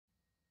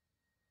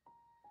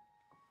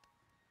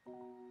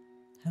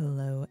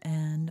Hello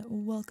and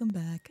welcome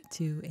back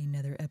to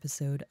another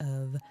episode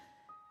of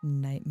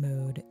Night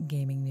Mode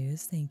Gaming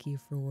News. Thank you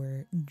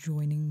for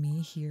joining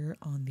me here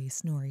on the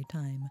Snorri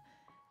Time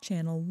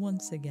channel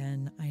once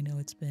again. I know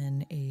it's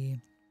been a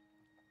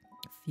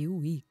few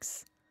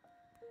weeks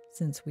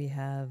since we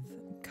have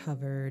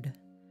covered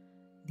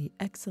the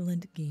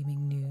excellent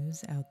gaming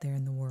news out there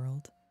in the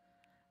world.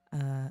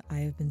 I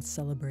have been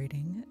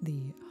celebrating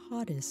the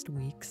hottest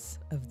weeks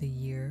of the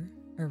year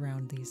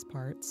around these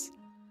parts.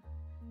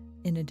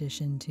 In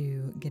addition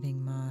to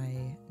getting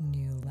my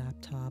new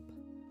laptop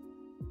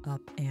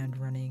up and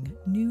running,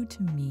 new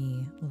to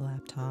me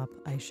laptop,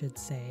 I should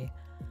say,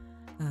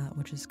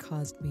 which has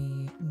caused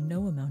me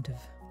no amount of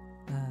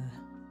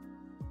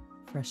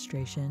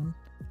frustration,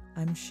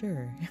 I'm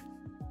sure.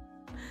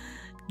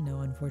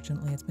 No,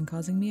 unfortunately, it's been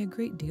causing me a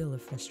great deal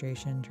of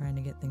frustration trying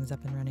to get things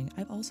up and running.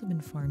 I've also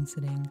been farm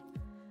sitting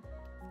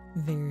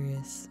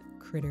various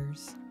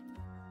critters,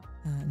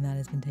 and that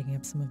has been taking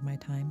up some of my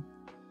time.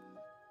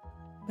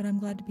 But I'm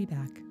glad to be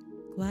back.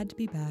 Glad to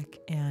be back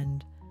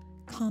and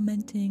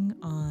commenting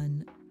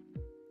on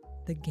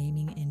the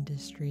gaming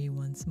industry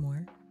once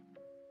more.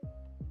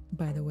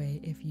 By the way,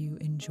 if you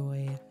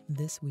enjoy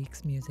this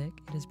week's music,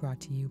 it is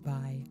brought to you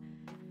by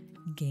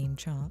Game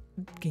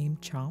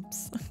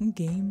Chops.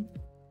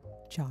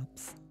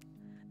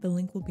 The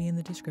link will be in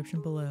the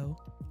description below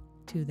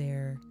to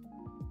their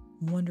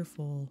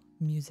wonderful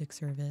music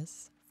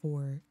service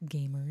for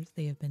gamers.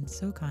 They have been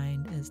so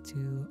kind as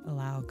to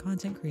allow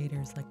content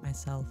creators like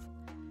myself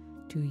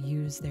to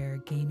use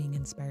their gaming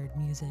inspired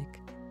music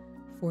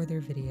for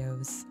their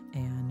videos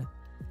and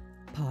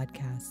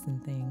podcasts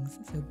and things.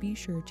 So be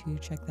sure to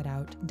check that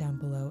out down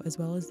below, as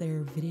well as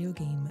their video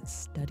game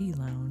study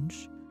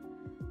lounge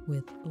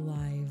with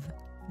live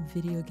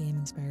video game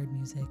inspired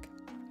music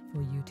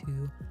for you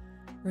to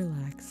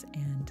relax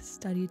and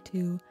study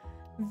to,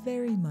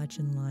 very much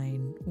in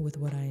line with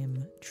what I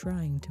am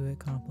trying to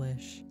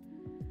accomplish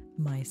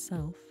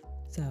myself.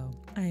 So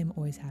I am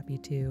always happy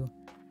to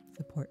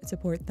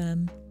support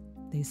them.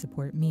 They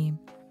support me.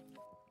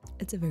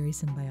 It's a very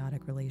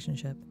symbiotic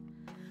relationship.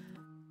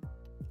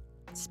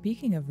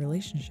 Speaking of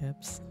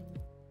relationships,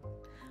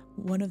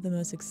 one of the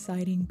most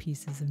exciting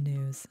pieces of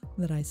news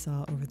that I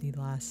saw over the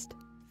last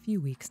few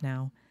weeks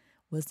now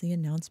was the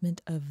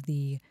announcement of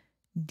the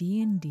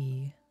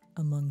D&D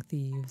Among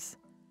Thieves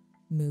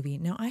movie.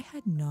 Now, I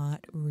had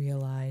not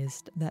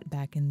realized that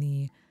back in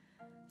the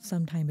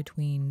sometime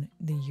between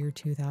the year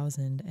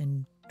 2000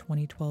 and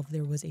 2012,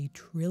 there was a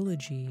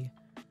trilogy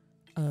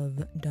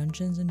of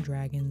Dungeons and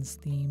Dragons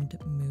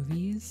themed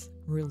movies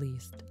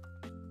released.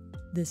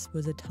 This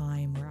was a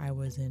time where I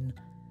was in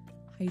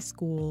high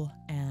school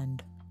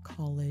and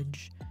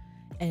college,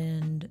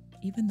 and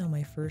even though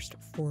my first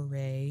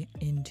foray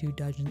into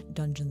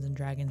Dungeons and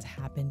Dragons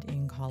happened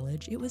in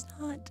college, it was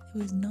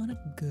not a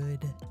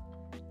good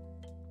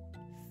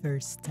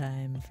first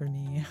time for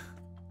me.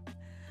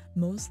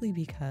 Mostly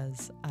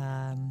because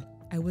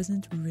I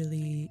wasn't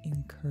really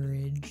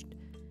encouraged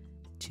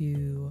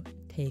to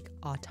take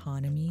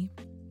autonomy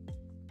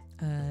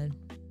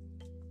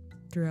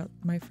throughout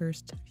my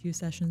first few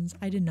sessions.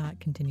 I did not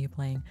continue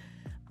playing.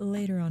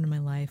 Later on in my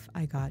life,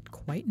 I got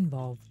quite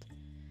involved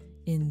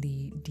in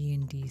the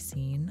D&D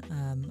scene.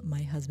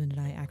 My husband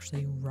and I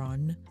actually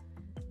run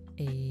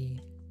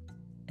an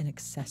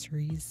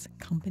accessories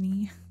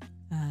company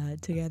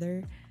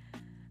together.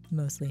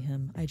 Mostly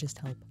him, I just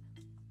help,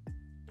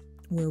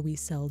 where we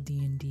sell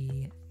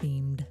D&D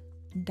themed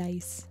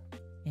dice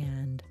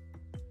and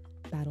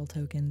battle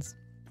tokens.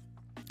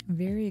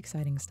 Very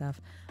exciting stuff.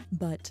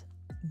 But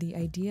the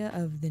idea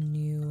of the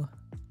new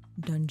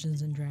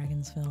Dungeons and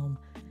Dragons film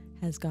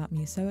has got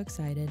me so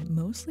excited,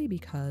 mostly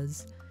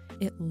because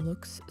it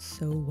looks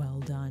so well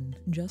done.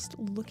 Just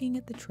looking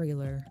at the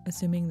trailer,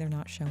 assuming they're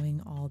not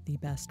showing all the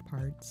best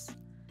parts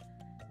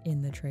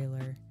in the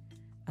trailer,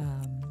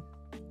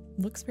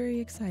 looks very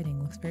exciting,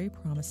 looks very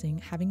promising.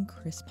 Having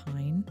Chris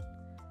Pine,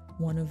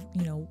 one of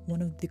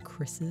the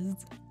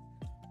Chris's,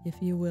 if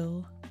you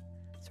will,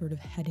 sort of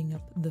heading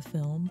up the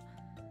film,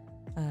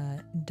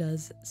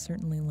 does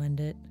certainly lend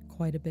it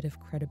quite a bit of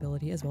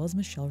credibility, as well as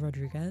Michelle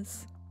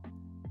Rodriguez.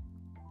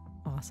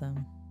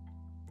 Awesome.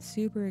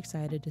 Super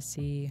excited to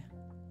see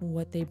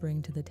what they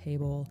bring to the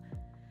table.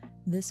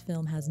 This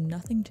film has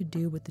nothing to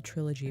do with the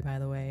trilogy, by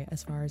the way,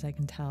 as far as I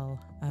can tell,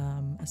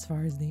 as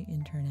far as the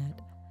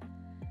internet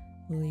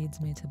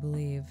leads me to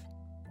believe.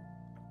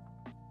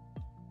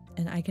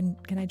 And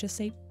can I just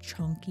say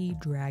chunky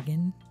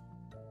dragon?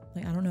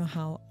 Like, I don't know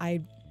how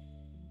I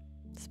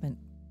spent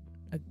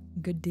a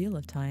good deal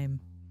of time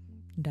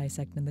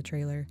dissecting the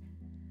trailer.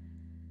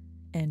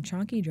 And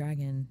chunky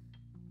dragon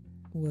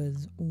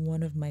was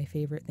one of my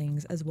favorite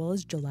things, as well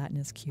as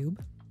gelatinous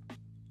cube.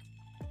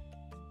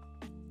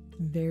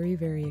 Very,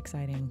 very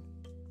exciting.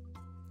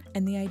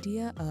 And the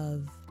idea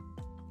of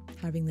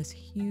having this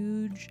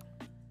huge,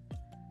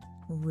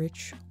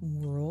 rich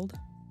world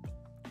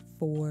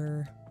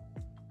for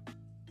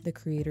the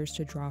creators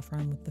to draw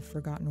from with the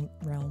Forgotten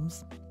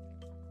Realms,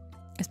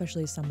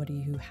 especially as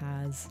somebody who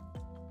has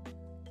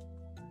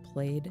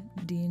played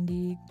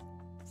D&D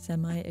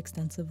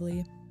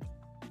semi-extensively,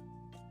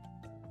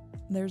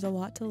 there's a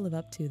lot to live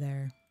up to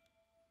there,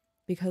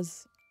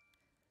 because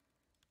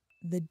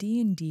the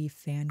D&D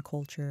fan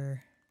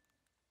culture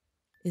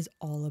is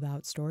all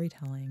about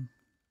storytelling.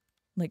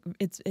 Like,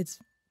 it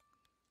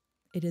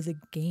is a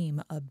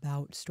game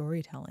about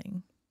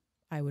storytelling,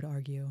 I would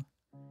argue.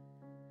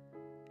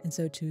 And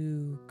so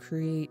to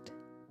create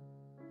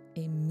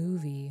a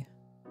movie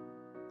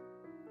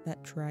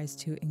that tries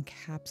to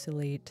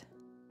encapsulate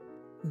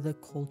the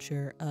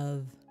culture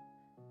of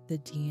the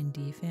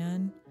D&D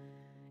fan,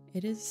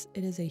 it is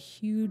a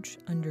huge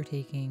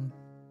undertaking,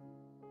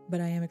 but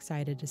I am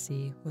excited to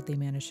see what they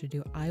manage to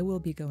do. I will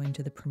be going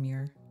to the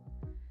premiere,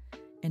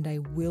 and I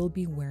will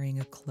be wearing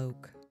a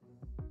cloak,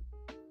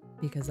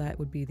 because that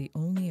would be the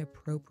only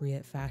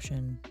appropriate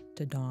fashion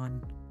to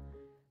don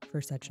for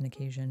such an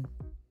occasion.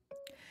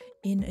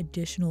 In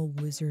additional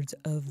Wizards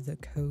of the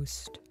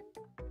Coast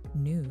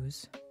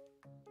news,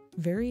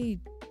 very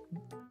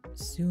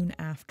soon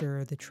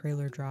after the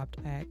trailer dropped,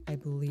 I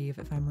believe,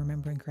 if I'm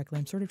remembering correctly,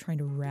 I'm sort of trying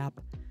to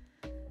wrap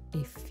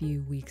a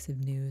few weeks of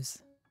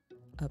news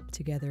up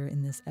together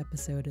in this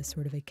episode as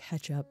sort of a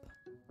catch-up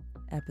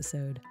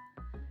episode.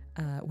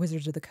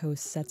 Wizards of the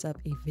Coast sets up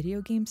a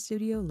video game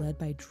studio led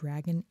by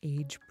Dragon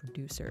Age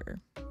producer,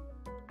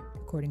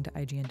 according to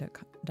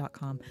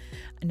IGN.com.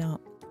 Now,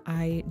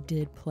 I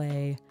did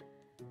play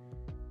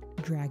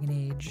Dragon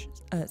Age,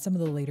 some of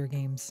the later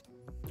games,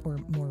 or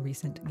more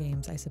recent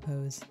games, I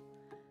suppose.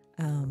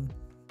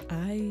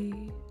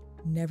 I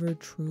never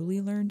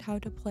truly learned how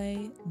to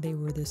play. They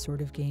were the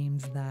sort of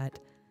games that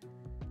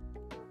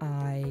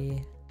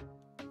I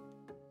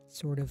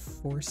sort of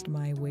forced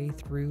my way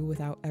through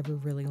without ever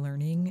really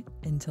learning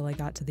until I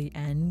got to the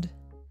end,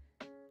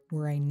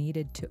 where I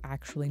needed to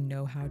actually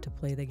know how to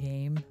play the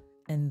game,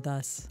 and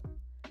thus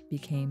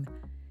became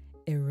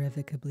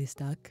irrevocably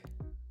stuck.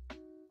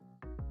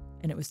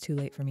 And it was too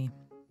late for me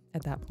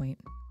at that point.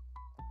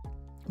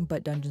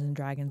 But Dungeons and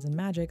Dragons and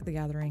Magic, the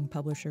Gathering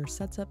publisher,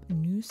 sets up a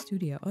new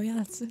studio. Oh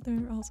yeah,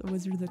 they're also,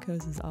 Wizard of the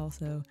Coast is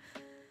also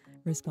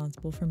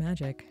responsible for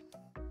Magic.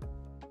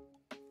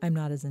 I'm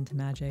not as into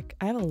Magic.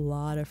 I have a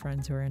lot of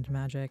friends who are into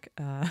Magic,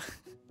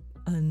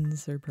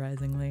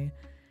 unsurprisingly.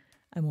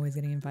 I'm always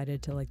getting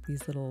invited to like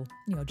these little,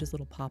 just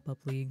little pop-up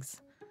leagues,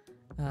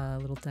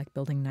 little deck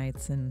building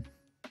nights, and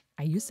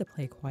I used to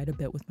play quite a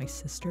bit with my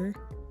sister,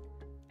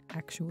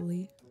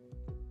 actually.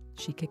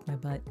 She kicked my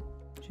butt.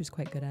 She was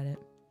quite good at it.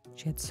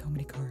 She had so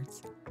many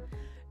cards.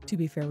 To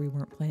be fair, we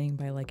weren't playing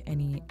by like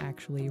any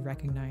actually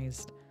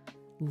recognized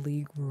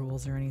league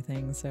rules or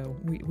anything, so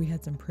we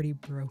had some pretty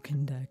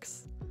broken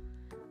decks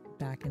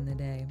back in the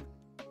day.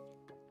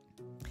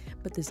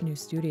 But this new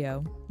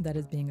studio that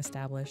is being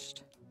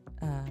established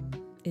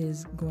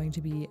is going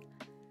to be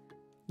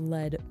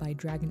led by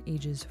Dragon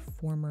Age's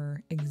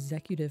former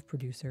executive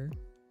producer,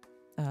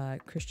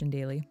 Christian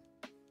Daly.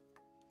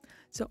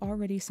 So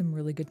already some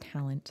really good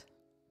talent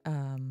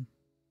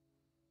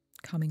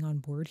coming on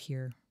board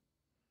here.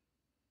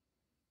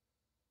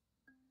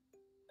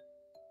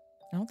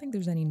 I don't think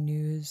there's any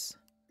news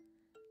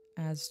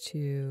as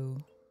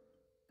to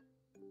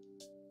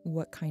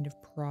what kind of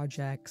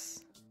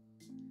projects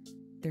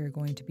they're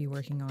going to be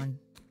working on.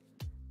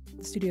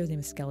 The studio's name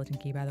is Skeleton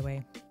Key, by the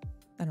way.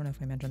 I don't know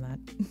if I mentioned that.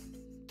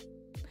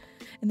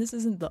 And this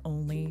isn't the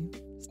only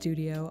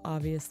studio,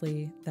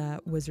 obviously,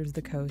 that Wizards of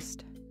the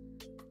Coast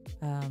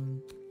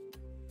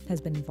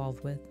has been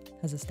involved with,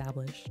 has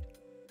established.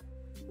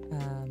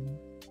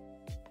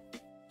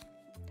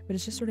 But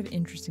it's just sort of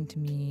interesting to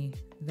me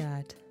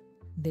that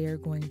they're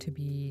going to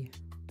be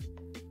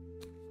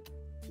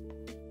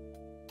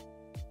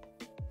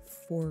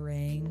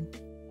foraying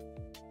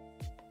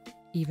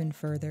even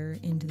further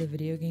into the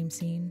video game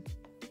scene,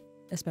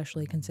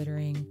 especially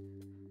considering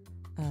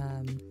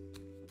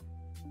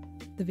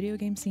the video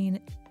game scene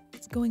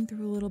is going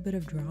through a little bit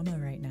of drama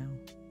right now,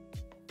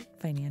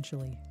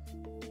 financially.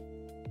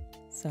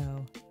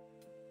 So,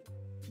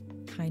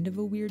 kind of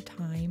a weird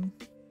time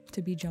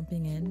to be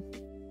jumping in.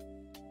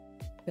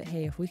 But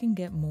hey, if we can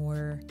get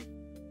more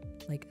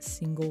like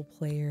single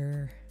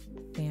player,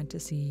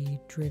 fantasy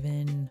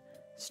driven,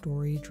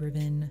 story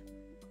driven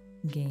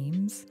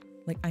games,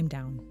 like I'm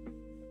down.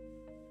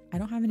 I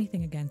don't have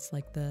anything against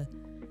like the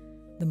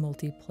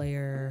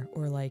multiplayer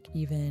or like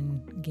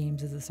even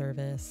games as a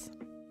service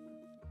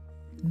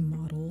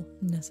model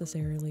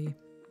necessarily,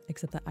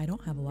 except that I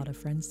don't have a lot of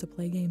friends to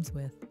play games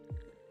with.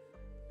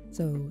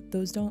 So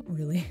those don't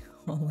really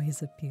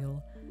always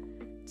appeal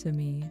to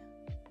me.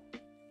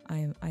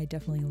 I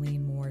definitely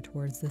lean more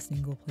towards the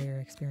single player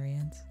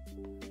experience.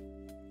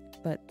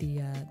 But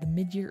the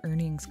mid-year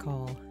earnings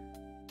call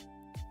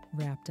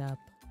wrapped up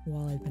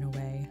while I've been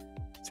away,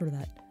 sort of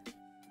that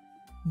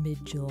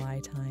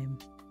mid-July time,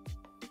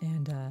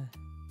 and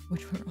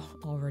which we're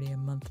already a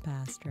month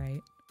past,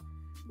 right?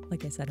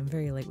 Like I said, I'm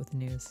very late with the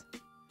news.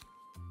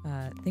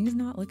 Things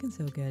not looking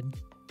so good,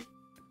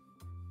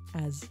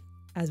 as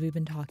we've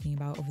been talking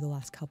about over the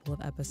last couple of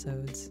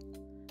episodes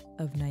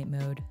of Night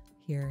Mode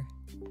here.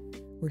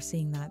 we're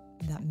seeing that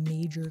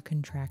major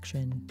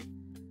contraction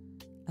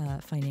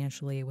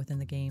financially within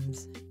the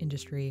games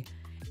industry,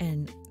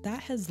 and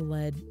that has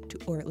led to,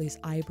 or at least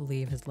I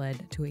believe has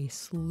led to, a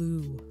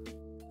slew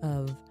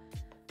of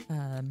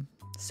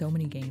so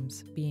many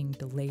games being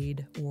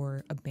delayed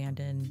or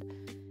abandoned,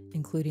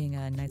 including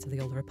Knights of the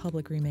Old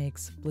Republic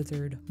remakes,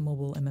 Blizzard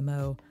mobile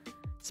MMO,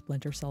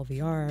 Splinter Cell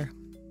VR,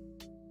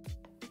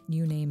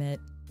 you name it.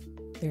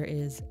 There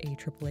is a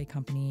AAA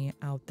company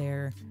out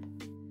there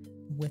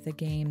with a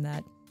game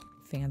that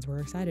fans were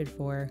excited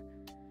for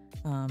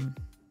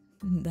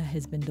that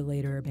has been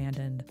delayed or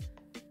abandoned,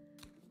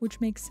 which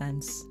makes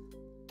sense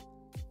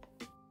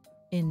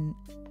in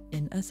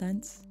a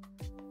sense.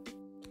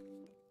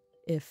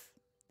 If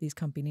these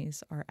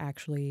companies are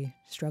actually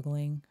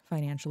struggling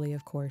financially,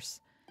 of course,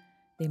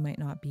 they might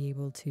not be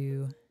able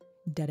to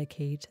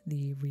dedicate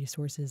the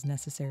resources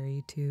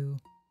necessary to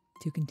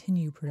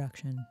continue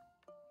production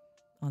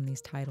on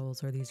these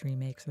titles or these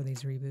remakes or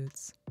these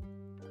reboots.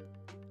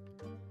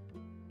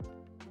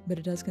 But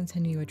it does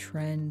continue a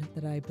trend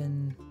that I've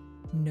been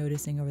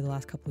noticing over the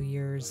last couple of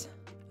years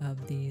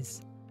of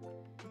these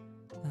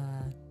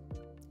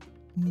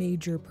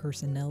major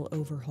personnel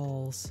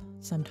overhauls,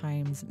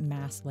 sometimes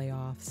mass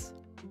layoffs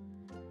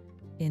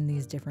in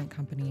these different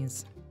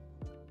companies.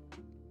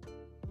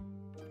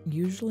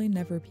 Usually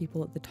never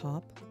people at the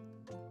top.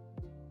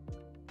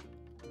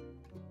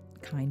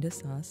 Kinda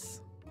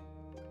sus.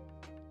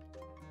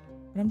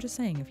 But I'm just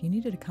saying, if you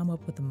needed to come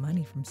up with the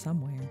money from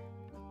somewhere,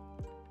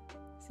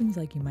 seems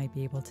like you might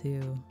be able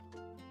to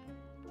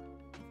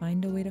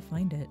find a way to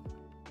find it.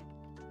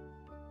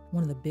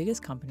 One of the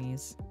biggest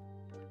companies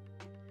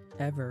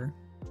ever,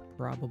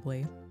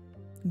 probably,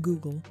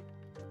 Google,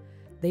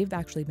 they've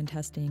actually been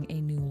testing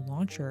a new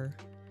launcher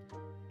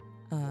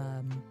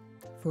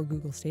for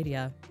Google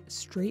Stadia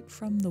straight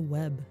from the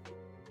web,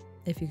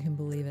 if you can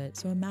believe it.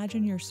 So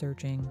imagine you're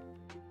searching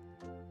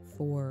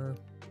for,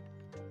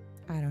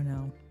 I don't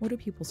know, what do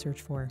people search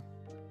for?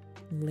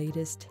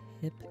 Latest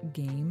hip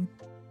game?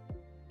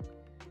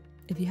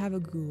 If you have a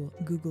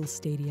Google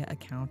Stadia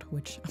account,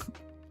 which,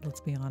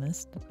 let's be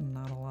honest,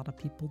 not a lot of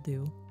people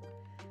do,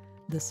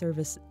 the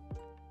service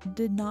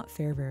did not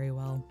fare very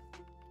well.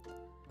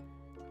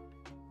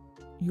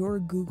 Your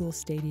Google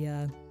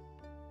Stadia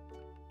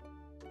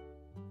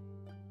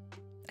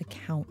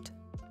account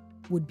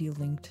would be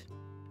linked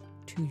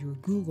to your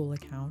Google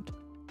account.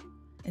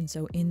 And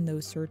so in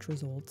those search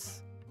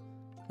results,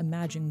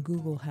 imagine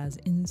Google has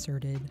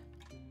inserted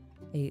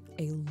a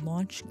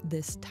launch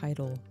this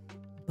title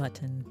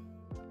button.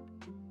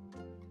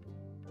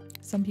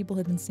 Some people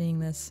have been seeing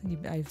this.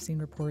 I've seen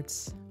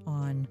reports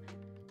on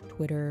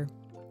Twitter.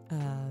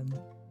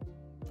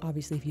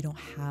 Obviously, if you don't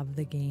have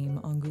the game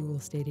on Google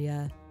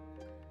Stadia,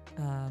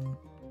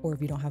 or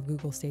if you don't have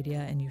Google Stadia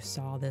and you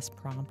saw this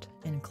prompt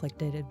and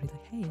clicked it, it'd be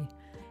like,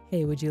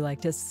 hey, would you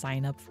like to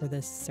sign up for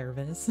this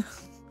service?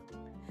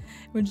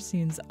 Which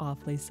seems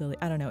awfully silly.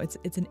 I don't know.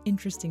 It's an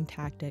interesting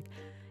tactic.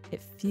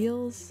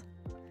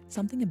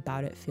 Something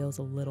about it feels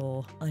a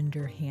little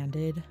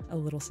underhanded, a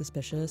little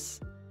suspicious.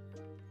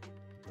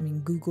 I mean,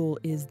 Google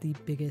is the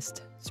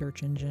biggest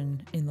search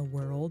engine in the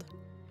world.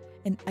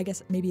 And I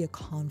guess maybe a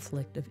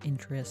conflict of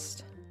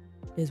interest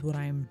is what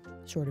I'm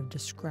sort of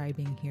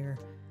describing here,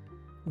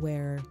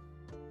 where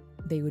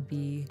they would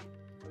be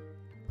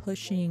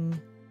pushing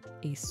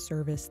a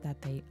service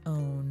that they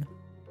own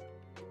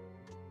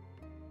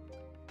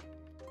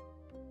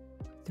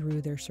through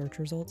their search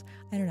results.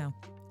 I don't know.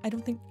 I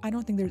don't think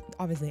there's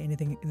obviously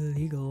anything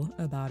illegal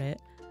about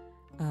it.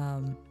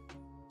 But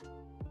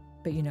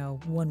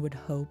one would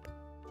hope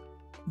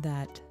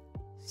that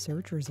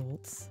search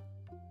results,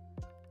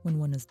 when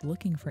one is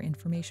looking for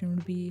information,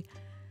 would be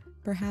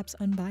perhaps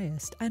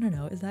unbiased. I don't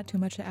know. Is that too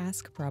much to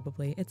ask?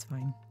 Probably. It's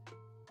fine.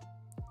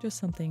 Just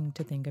something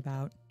to think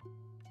about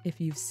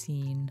if you've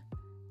seen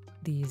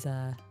these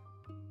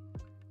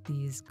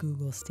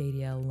Google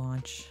Stadia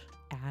launch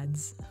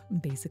ads,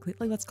 basically.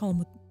 Like, let's call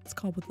them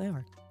what they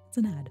are. It's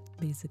an ad,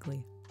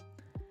 basically.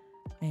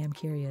 I am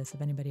curious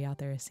if anybody out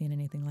there has seen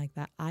anything like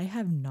that. I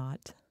have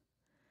not.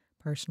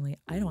 Personally,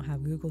 I don't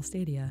have Google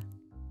Stadia,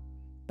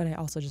 but I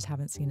also just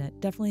haven't seen it.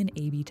 Definitely an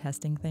A/B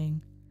testing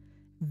thing.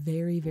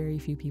 Very, very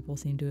few people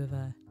seem to have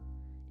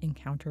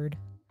encountered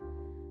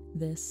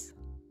this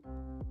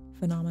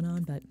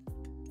phenomenon, but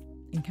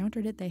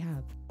encountered it they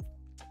have.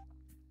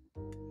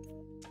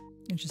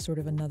 It's just sort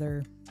of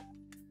another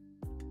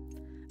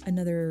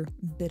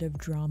bit of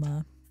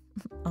drama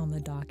on the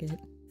docket,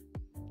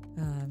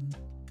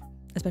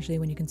 especially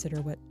when you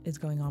consider what is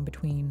going on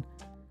between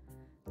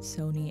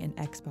Sony and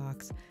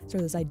Xbox. So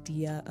this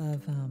idea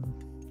of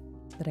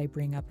that I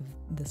bring up of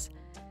this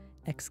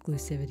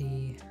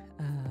exclusivity,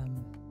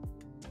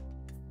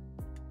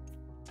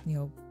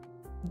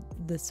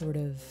 the sort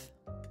of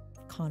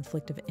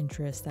conflict of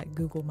interest that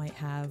Google might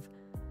have.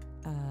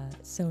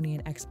 Sony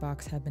and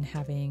Xbox have been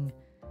having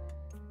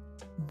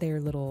their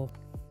little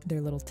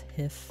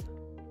tiff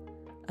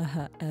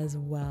as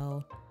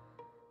well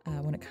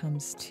when it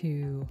comes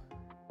to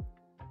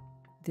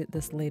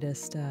this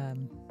latest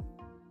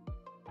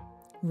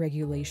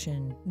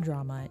regulation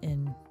drama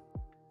in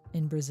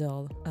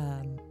Brazil,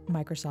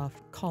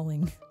 Microsoft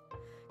calling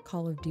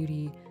Call of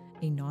Duty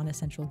a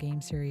non-essential game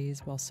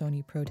series while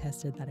Sony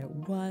protested that it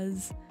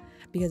was,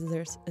 because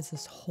it's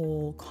this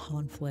whole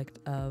conflict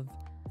of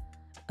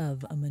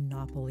a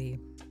monopoly,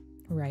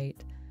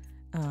 right?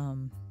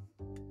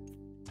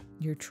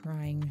 You're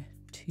trying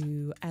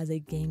to, as a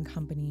game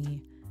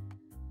company,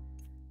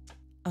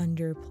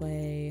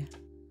 underplay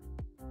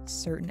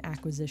certain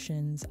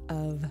acquisitions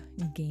of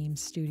game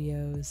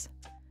studios,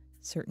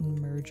 certain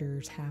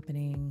mergers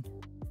happening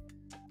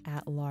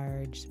at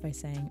large by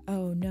saying,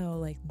 oh no,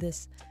 like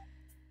this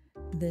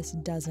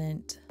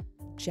doesn't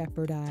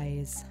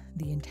jeopardize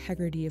the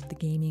integrity of the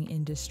gaming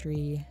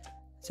industry,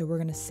 so we're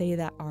going to say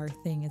that our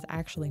thing is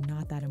actually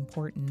not that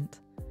important,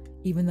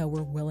 even though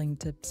we're willing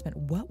to spend,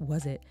 what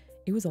was it?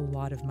 It was a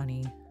lot of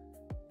money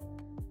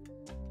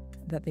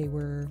that they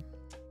were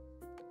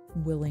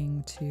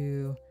willing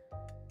to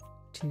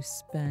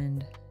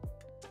spend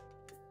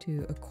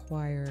to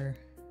acquire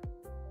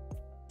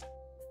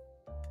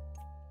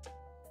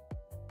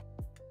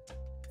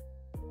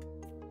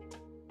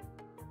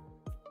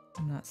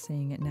I'm not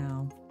saying it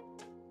now.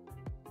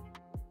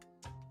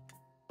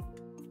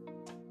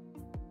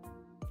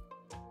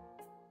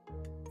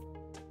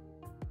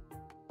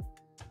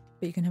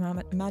 But you can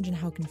imagine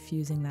how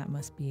confusing that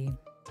must be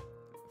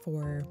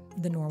for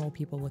the normal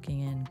people looking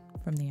in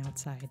from the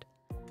outside.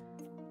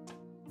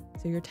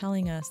 So you're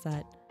telling us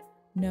that,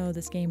 no,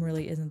 this game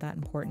really isn't that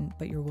important,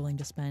 but you're willing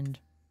to spend,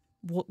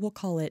 we'll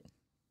call it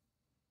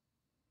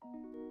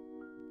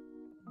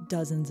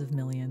dozens of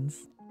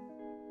millions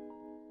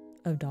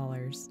of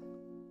dollars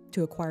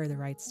to acquire the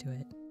rights to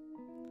it.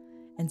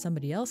 And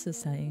somebody else is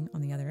saying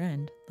on the other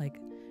end, like,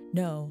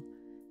 no,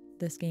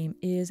 this game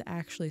is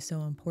actually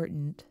so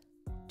important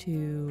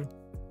to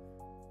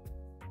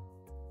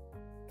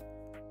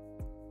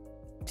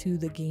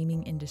the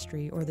gaming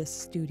industry or the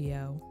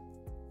studio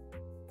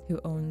who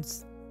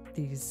owns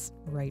these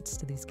rights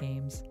to these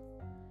games,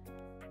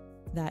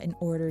 that in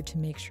order to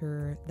make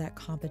sure that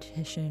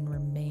competition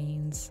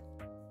remains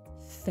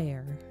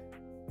fair,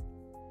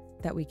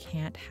 that we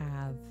can't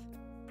have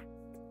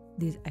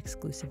these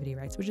exclusivity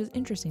rights, which is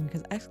interesting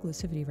because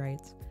exclusivity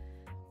rights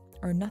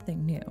are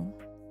nothing new.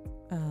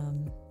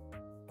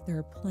 There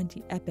are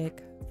plenty.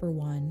 Epic, for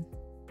one,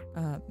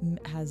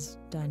 has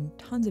done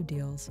tons of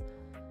deals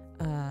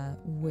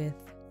with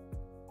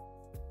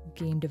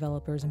game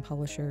developers and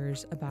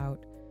publishers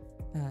about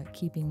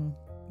keeping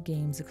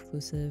games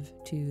exclusive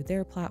to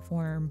their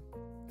platform.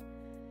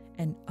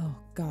 And oh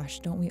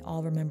gosh, don't we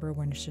all remember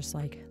when it's just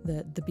like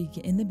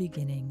in the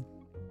beginning,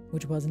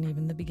 which wasn't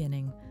even the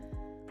beginning,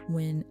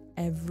 when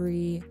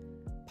every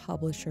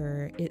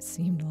publisher, it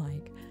seemed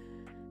like,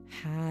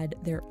 had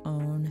their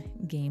own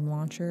game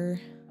launcher.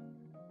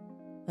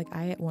 Like,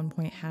 I at one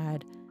point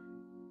had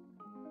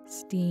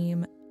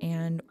Steam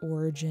and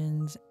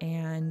Origins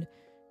and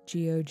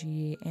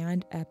GOG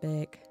and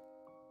Epic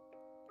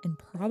and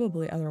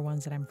probably other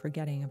ones that I'm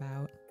forgetting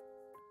about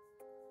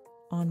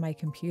on my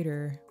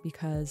computer,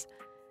 because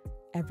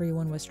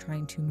everyone was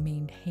trying to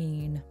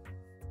maintain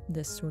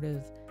this sort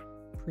of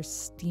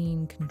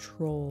pristine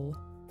control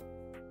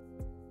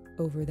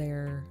over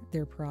their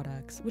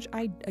products, which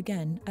I,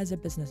 again, as a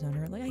business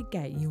owner, like, I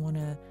get you want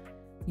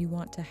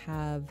to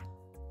have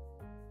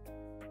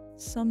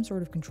some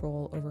sort of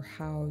control over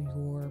how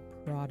your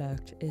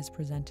product is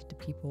presented to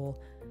people,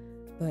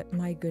 but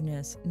my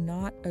goodness,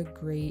 not a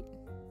great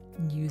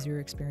user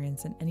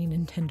experience. And any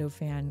Nintendo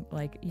fan,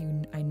 like,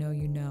 I know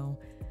you know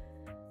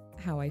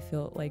how I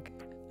feel, like,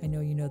 I know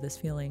you know this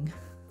feeling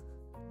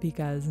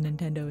because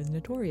Nintendo is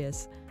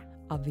notorious,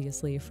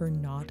 obviously, for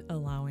not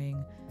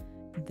allowing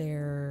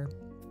their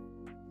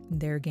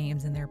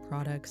games and their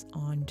products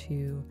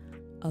onto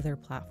other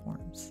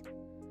platforms.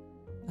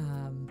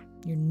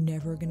 You're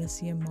never gonna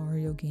see a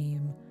Mario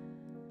game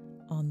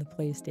on the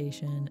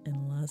PlayStation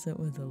unless it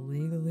was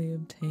illegally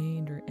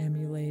obtained or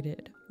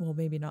emulated. Well,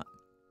 maybe not.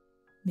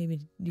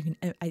 Maybe you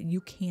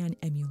can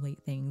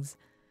emulate things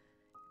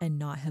and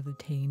not have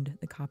obtained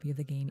the copy of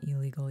the game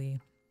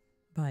illegally,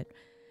 but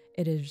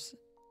it's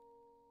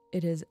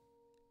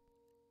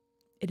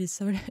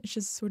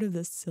just sort of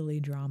this silly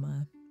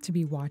drama to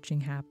be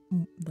watching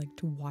happen,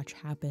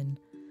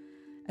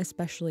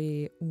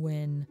 especially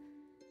when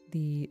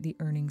the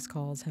earnings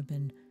calls have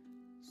been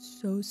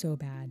so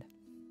bad,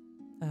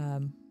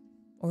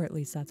 or at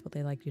least that's what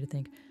they like you to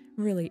think.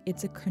 Really,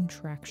 it's a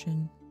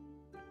contraction,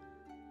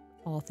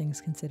 all things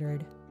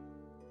considered.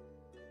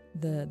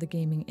 The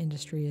gaming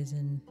industry is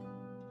in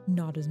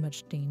not as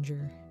much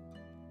danger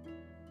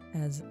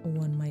as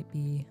one might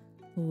be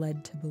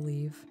led to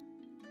believe.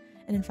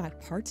 And in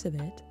fact, parts of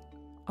it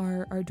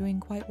are doing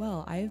quite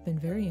well. I have been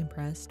very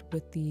impressed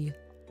with the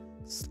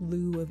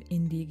slew of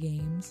indie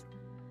games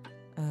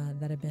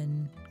that have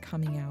been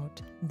coming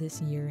out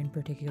this year in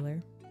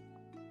particular.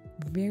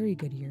 Very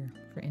good year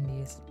for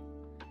indies.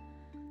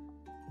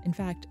 In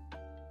fact,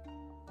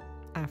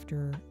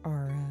 after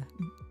our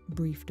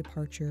brief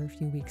departure a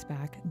few weeks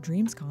back,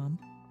 Dreamscom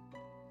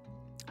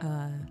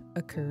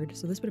occurred.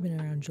 So this would have been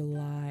around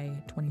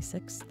July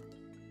 26th.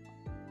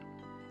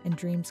 And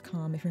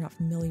Dreamscom, if you're not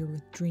familiar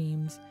with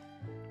Dreams,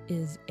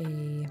 is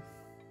I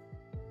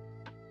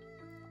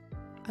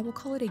will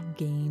call it a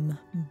game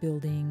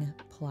building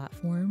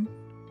platform.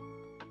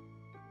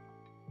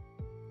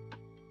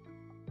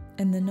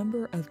 And the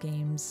number of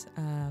games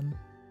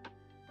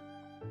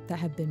that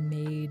have been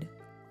made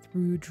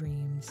through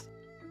Dreams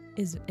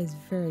is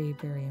very,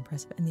 very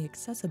impressive. And the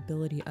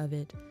accessibility of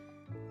it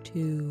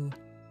to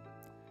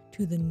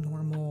the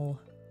normal,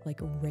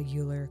 like,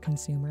 regular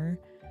consumer,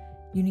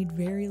 you need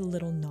very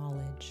little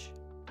knowledge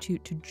to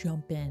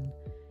jump in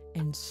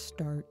and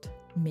start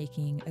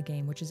making a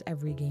game, which is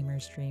every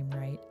gamer's dream,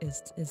 right?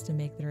 Is to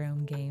make their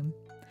own game.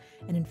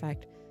 And in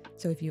fact,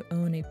 so if you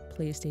own a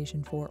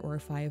PlayStation 4 or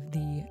 5,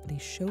 the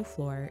show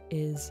floor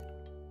is,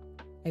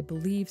 I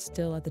believe,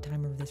 still at the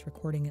time of this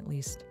recording at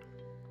least,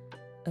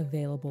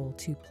 available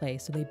to play.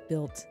 So they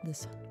built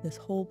this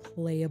whole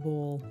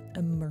playable,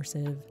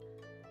 immersive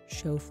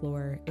show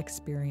floor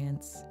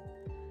experience.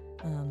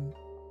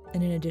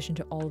 And in addition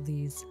to all of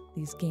these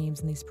games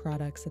and these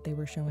products that they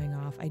were showing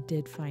off, I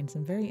did find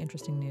some very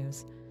interesting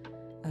news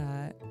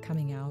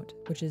coming out,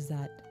 which is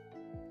that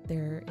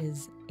there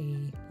is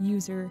a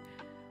user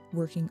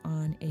working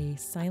on a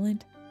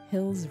Silent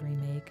Hills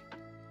remake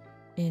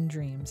in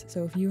Dreams.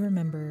 So if you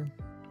remember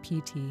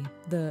PT,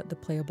 the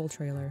playable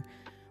trailer,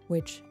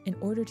 which in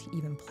order to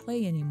even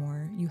play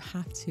anymore, you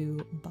have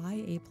to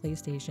buy a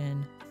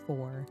PlayStation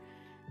 4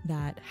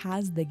 that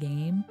has the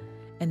game,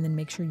 and then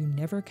make sure you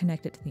never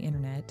connect it to the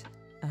internet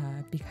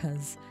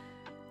because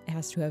it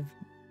has to have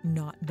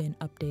not been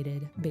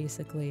updated,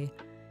 basically,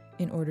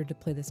 in order to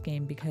play this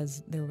game,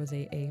 because there was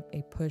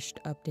a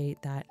pushed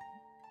update that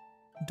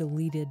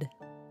deleted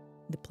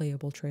the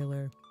playable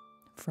trailer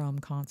from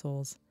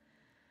consoles.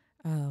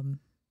 And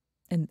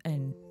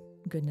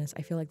goodness,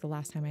 I feel like the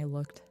last time I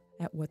looked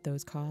at what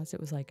those cost, it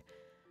was like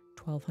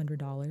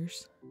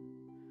 $1,200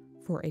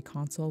 for a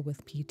console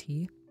with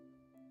PT,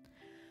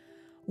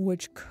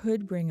 which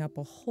could bring up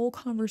a whole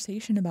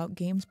conversation about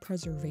games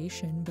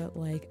preservation, but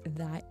like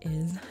that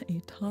is a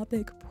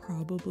topic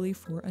probably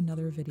for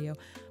another video.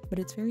 But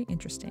it's very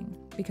interesting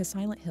because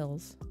Silent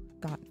Hills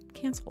got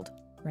canceled,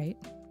 right?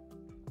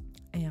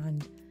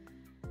 And,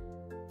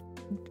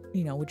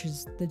 you know, which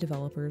is the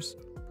developer's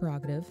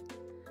prerogative,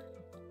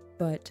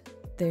 but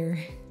there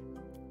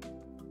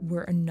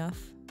were enough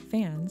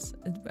fans,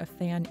 a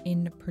fan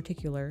in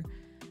particular,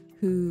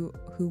 who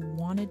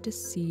wanted to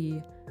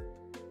see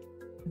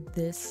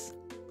this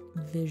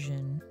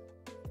vision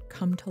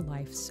come to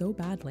life so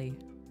badly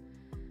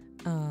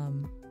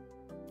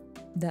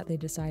that they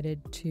decided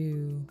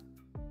to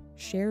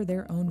share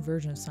their own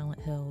version of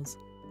Silent Hills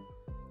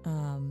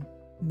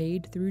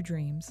made through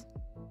Dreams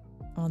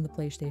on the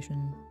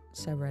PlayStation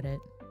subreddit.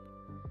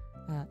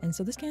 And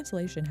so this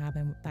cancellation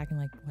happened back in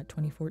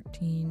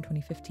 2014,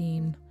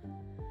 2015.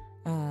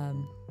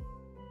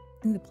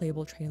 I think the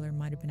playable trailer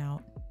might have been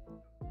out.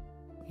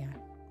 Yeah,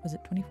 was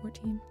it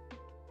 2014?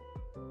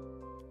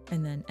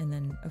 And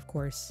then of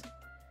course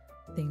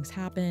things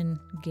happen,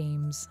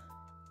 games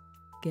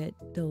get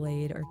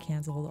delayed or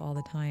canceled all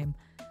the time.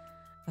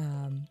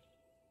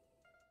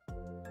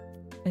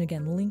 And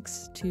again,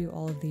 links to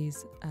all of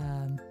these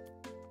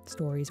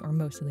stories, or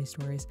most of these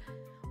stories,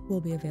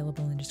 will be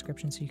available in the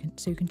description,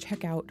 so you can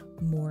check out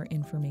more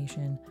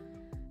information.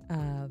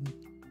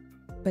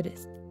 But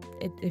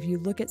if you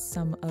look at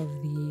some of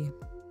the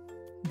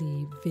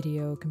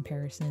video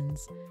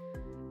comparisons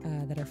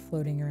that are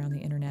floating around the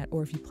internet,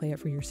 or if you play it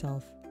for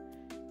yourself,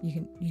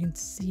 you can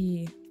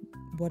see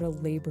what a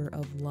labor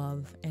of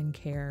love and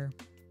care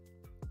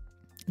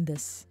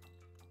this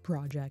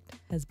project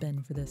has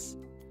been for this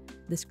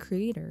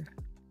creator,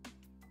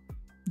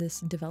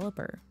 this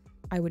developer,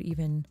 I would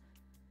even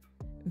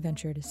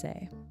venture to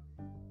say.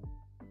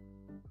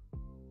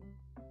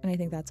 And I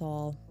think that's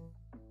all.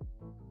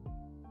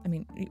 I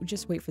mean,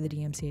 just wait for the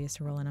DMCAs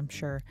to roll in, I'm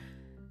sure.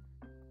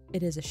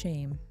 It is a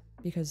shame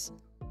because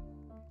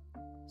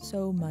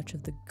so much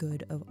of the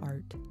good of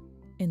art,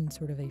 in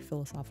sort of a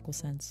philosophical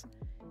sense,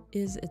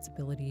 is its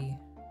ability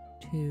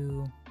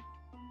to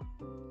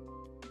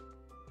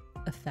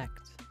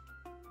affect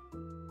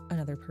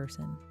another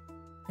person.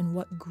 And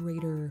what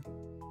greater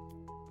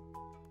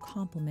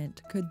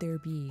compliment could there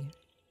be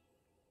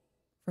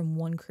from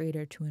one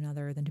creator to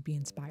another than to be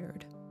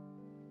inspired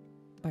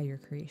by your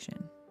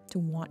creation, to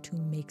want to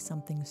make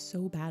something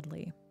so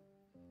badly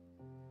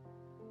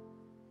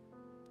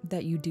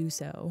that you do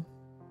so,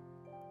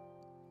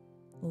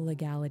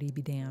 legality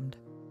be damned,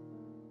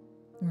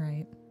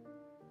 right?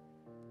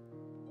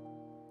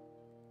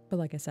 But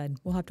like I said,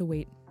 we'll have to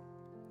wait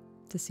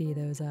to see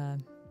those,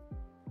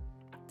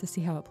 to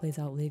see how it plays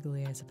out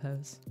legally, I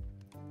suppose.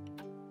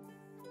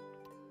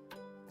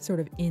 Sort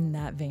of in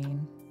that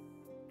vein,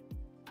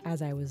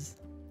 as I was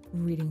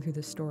reading through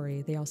the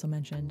story, they also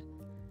mentioned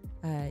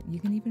you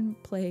can even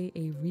play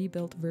a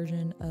rebuilt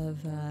version of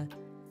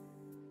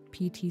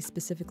PT,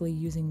 specifically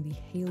using the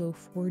Halo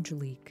Forge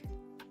leak.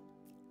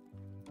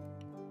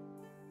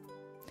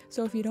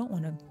 So if you don't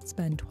want to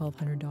spend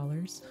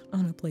 $1,200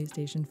 on a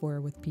PlayStation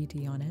 4 with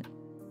PT on it,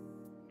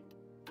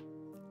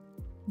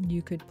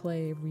 you could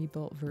play a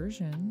rebuilt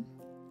version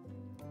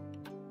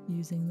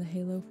using the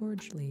Halo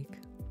Forge leak.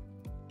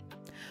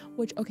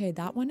 Which, okay,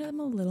 that one I'm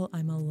a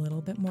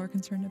little bit more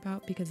concerned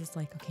about, because it's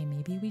like, okay,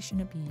 maybe we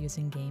shouldn't be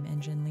using game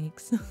engine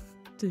leaks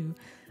to,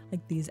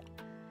 like, these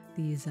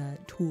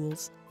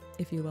tools,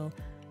 if you will,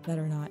 that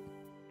are not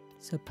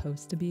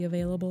supposed to be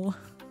available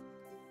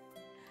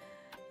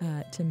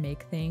to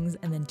make things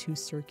and then to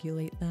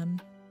circulate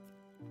them.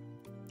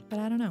 But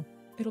I don't know.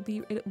 It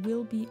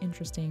will be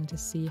interesting to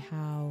see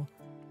how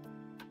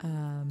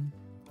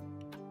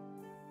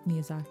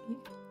Miyazaki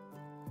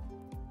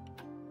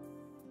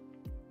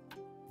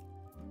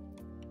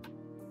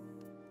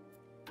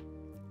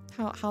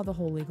how the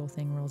whole legal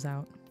thing rolls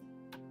out.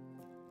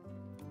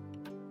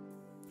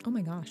 Oh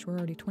my gosh, we're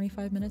already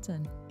 25 minutes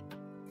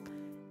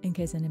in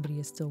case anybody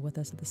is still with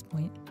us at this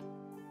point.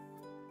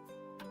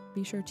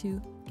 Be sure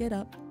to get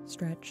up,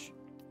 stretch,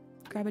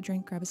 grab a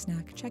drink, grab a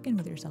snack, check in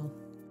with yourself,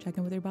 check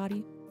in with your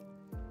body,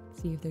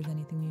 see if there's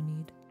anything you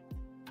need.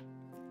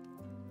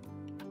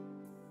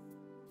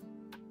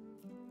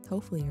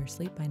 Hopefully you're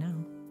asleep by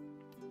now.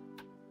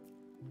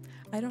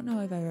 I don't know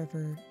if I've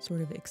ever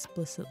sort of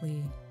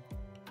explicitly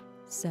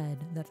said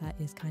that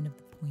is kind of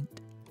the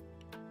point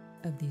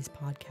of these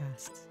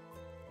podcasts.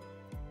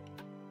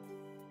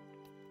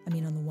 I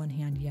mean, on the one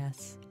hand,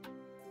 yes,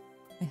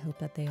 I hope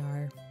that they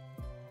are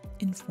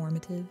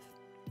informative,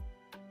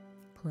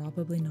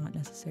 probably not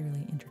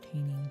necessarily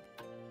entertaining,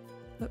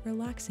 but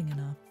relaxing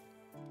enough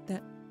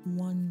that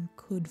one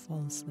could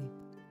fall asleep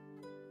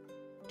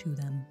to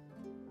them.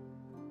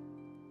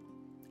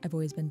 I've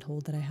always been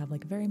told that I have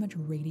like very much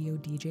radio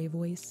DJ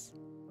voice,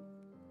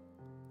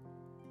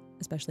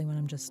 especially when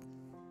I'm just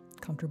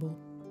comfortable.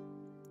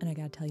 And I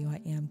gotta tell you,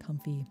 I am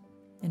comfy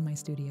in my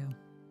studio.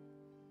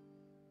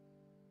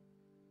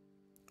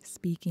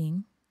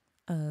 Speaking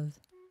of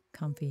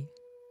comfy,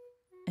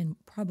 and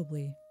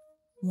probably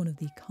one of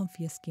the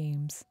comfiest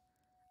games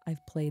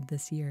I've played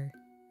this year,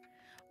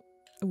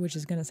 which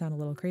is gonna sound a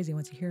little crazy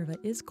once you hear of it,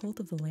 is Cult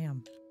of the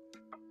Lamb.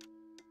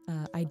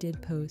 I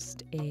did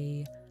post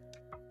a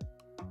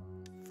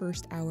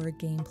first hour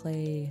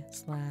gameplay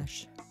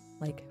 /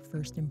 like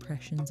first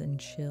impressions and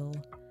chill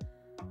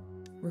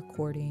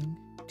recording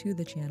to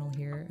the channel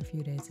here a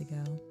few days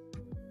ago,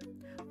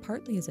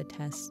 partly as a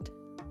test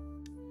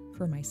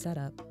for my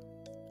setup,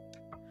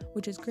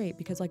 which is great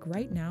because like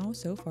right now,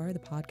 so far, the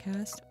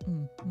podcast,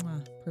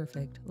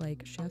 perfect,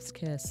 like chef's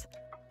kiss.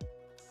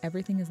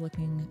 Everything is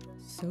looking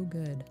so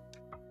good,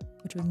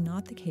 which was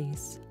not the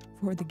case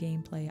for the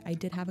gameplay. I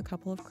did have a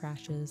couple of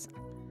crashes.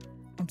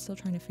 I'm still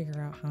trying to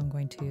figure out how I'm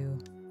going to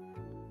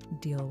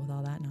deal with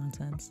all that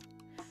nonsense.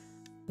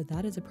 But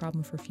that is a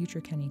problem for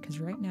future Kenny, because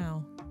right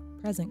now,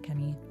 present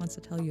Kenny wants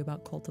to tell you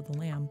about Cult of the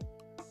Lamb.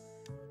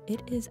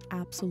 It is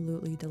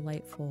absolutely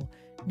delightful.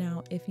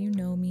 Now, if you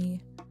know me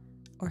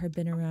or have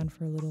been around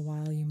for a little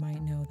while, you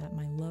might know that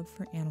my love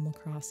for Animal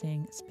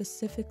Crossing,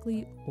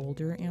 specifically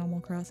older Animal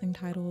Crossing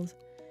titles,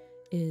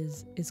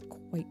 is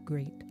quite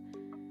great.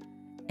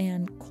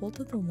 And Cult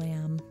of the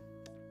Lamb,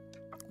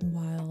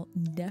 while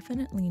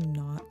definitely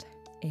not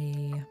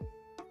a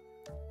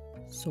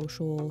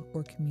social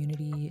or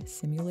community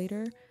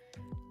simulator,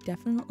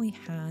 definitely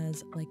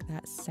has like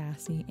that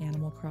sassy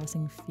Animal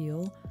Crossing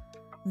feel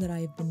that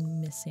I've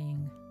been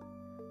missing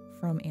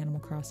from Animal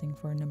Crossing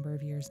for a number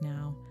of years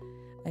now.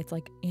 It's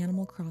like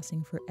Animal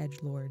Crossing for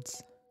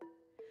edgelords.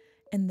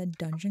 And the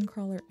dungeon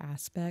crawler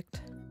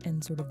aspect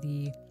and sort of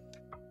the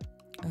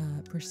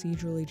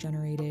procedurally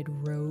generated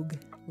rogue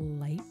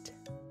light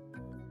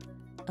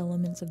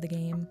elements of the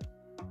game,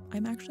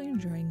 I'm actually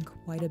enjoying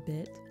quite a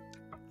bit.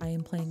 I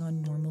am playing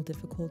on normal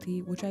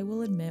difficulty, which I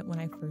will admit when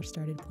I first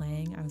started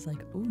playing, I was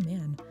like, oh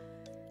man,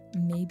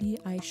 maybe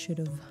I should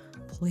have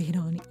played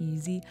on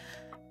easy,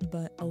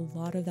 but a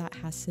lot of that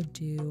has to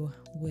do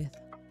with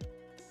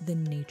the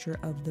nature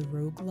of the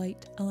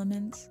roguelite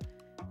elements.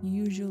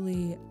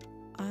 Usually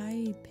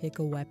I pick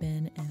a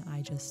weapon and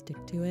I just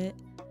stick to it,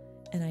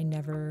 and I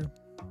never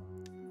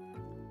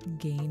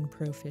gain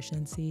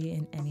proficiency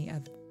in any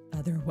of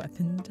other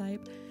weapon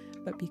type,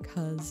 but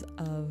because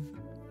of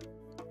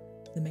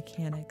the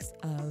mechanics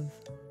of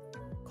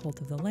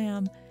Cult of the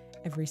Lamb,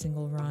 every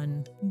single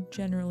run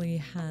generally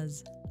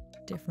has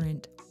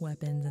different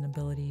weapons and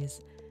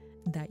abilities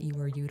that you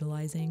are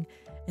utilizing,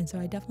 and so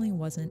I definitely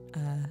wasn't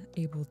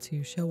able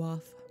to show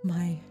off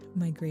my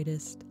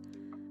greatest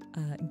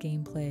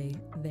gameplay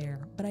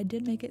there, but I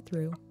did make it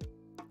through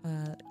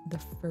the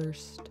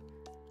first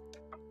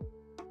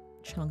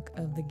chunk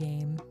of the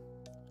game,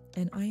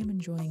 and I am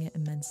enjoying it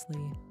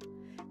immensely.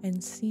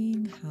 And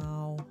seeing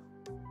how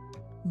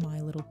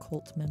my little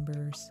cult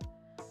members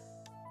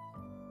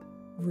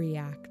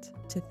react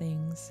to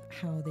things,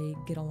 how they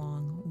get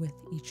along with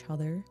each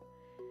other,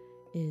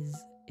 is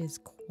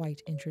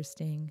quite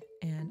interesting.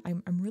 And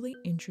I'm really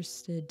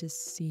interested to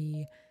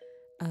see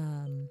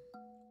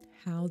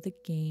how the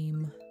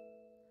game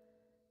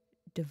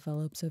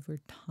develops over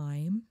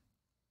time.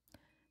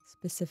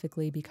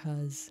 specifically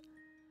because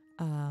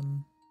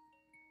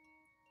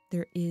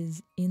there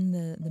is in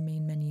the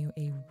main menu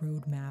a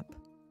roadmap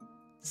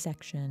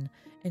section,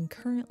 and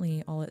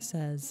currently all it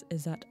says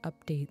is that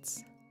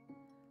updates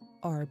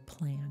are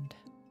planned.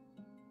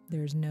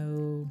 There's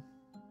no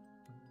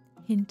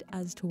hint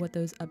as to what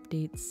those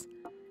updates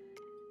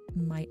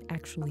might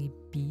actually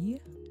be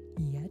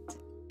yet.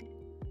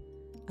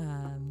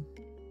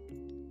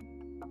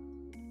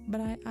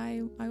 But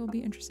I will be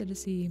interested to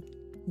see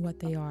what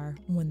they are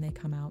when they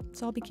come out.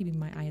 So I'll be keeping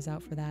my eyes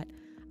out for that.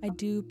 I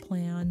do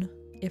plan,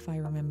 if I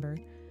remember,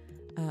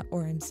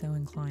 or I'm so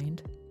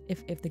inclined,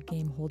 if the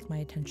game holds my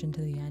attention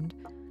to the end,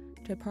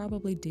 to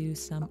probably do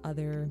some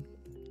other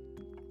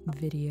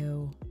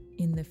video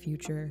in the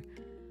future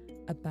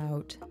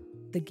about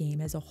the game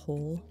as a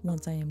whole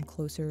once I am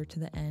closer to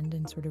the end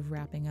and sort of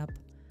wrapping up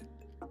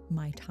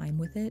my time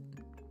with it.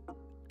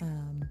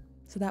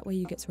 So that way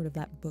you get sort of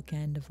that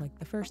bookend of like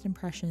the first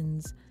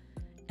impressions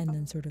and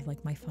then sort of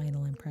like my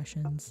final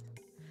impressions,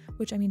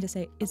 which I mean to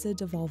say it's a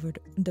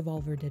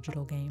Devolver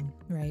Digital game,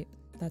 right?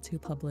 That's who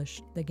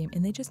published the game,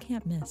 and they just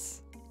can't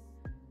miss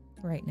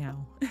right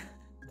now.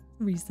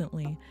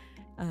 Recently,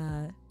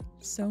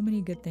 so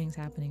many good things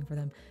happening for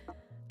them.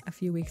 A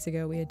few weeks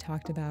ago we had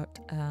talked about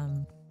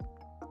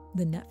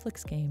the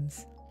Netflix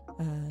games,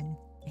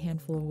 a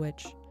handful of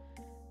which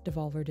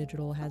Devolver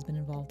Digital has been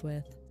involved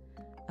with,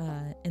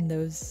 and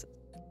those,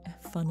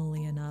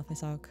 funnily enough, I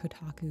saw a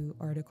Kotaku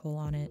article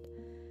on it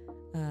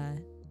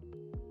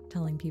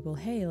telling people,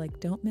 hey, like,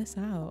 don't miss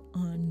out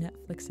on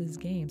Netflix's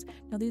games.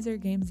 Now these are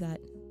games that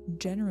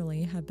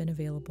generally have been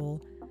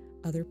available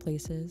other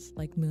places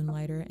like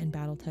Moonlighter and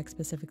Battletech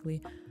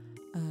specifically.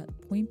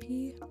 Point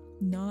P,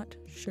 not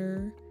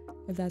sure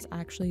if that's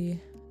actually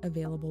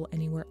available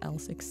anywhere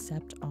else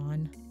except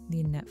on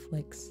the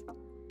Netflix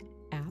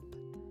app.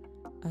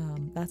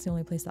 That's the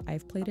only place that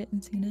I've played it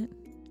and seen it,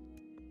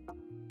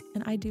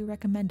 and I do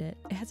recommend it.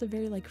 It has a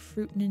very like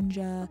Fruit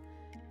Ninja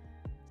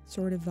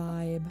sort of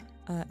vibe.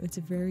 It's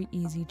very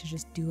easy to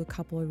just do a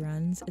couple of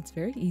runs. It's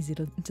very easy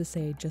to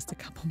say just a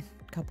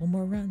couple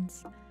more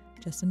runs,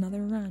 just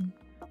another run,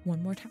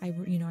 one more time.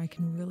 I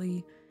can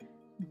really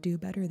do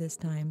better this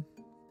time.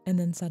 And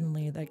then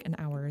suddenly like an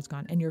hour is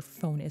gone and your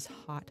phone is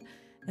hot.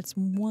 That's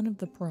one of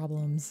the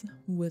problems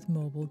with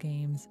mobile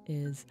games,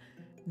 is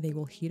they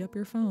will heat up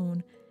your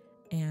phone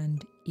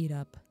and eat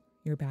up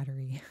your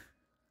battery.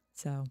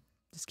 So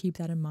just keep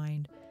that in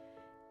mind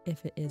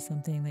if it is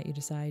something that you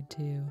decide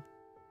to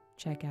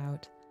check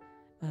out.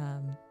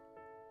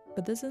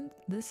 But this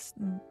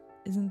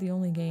isn't the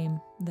only game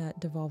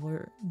that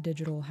Devolver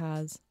Digital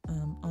has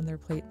on their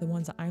plate. The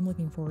ones that I'm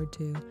looking forward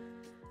to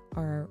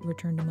are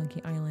Return to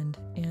Monkey Island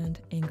and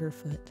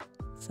Angerfoot.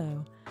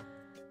 So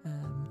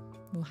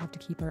we'll have to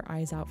keep our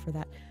eyes out for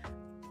that.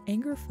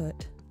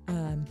 Angerfoot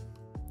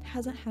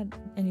hasn't had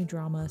any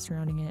drama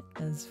surrounding it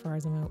as far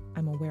as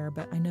I'm aware,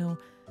 but I know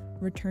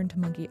Return to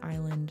Monkey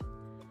Island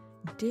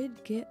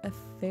did get a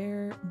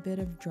fair bit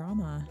of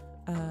drama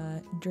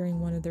during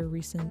one of their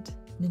recent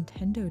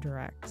Nintendo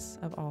Directs,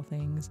 of all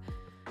things.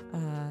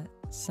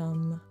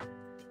 Some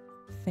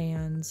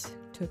fans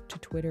took to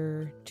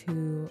Twitter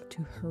to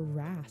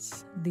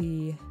harass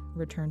the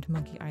Return to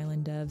Monkey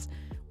Island devs,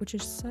 which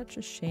is such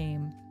a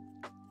shame,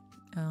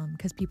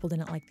 because people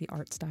didn't like the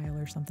art style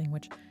or something,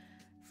 which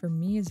for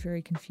me is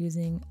very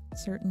confusing.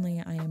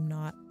 Certainly I am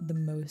not the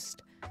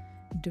most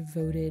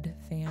devoted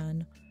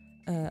fan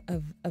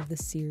of the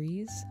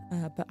series,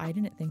 but I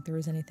didn't think there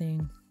was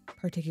anything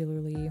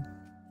particularly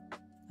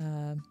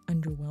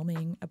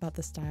underwhelming about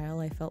the style.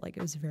 I felt like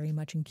it was very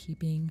much in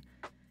keeping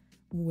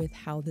with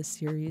how the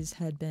series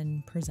had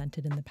been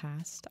presented in the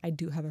past. I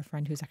do have a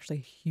friend who's actually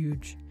a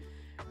huge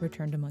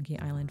Return to Monkey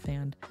Island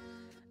fan.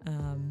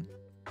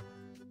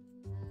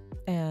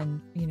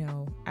 And,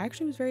 I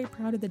actually was very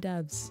proud of the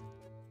devs.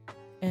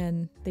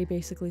 And they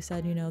basically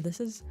said, this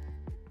is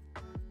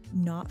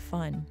not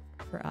fun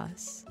for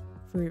us,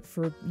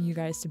 for you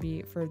guys to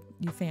be, for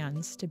you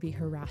fans to be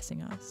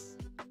harassing us.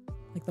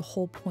 Like, the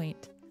whole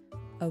point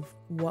of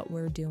what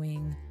we're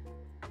doing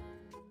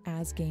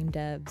as game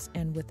devs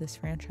and with this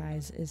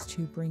franchise is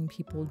to bring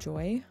people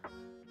joy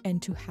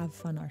and to have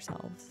fun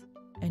ourselves.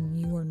 And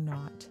you are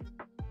not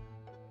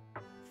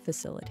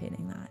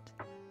facilitating that.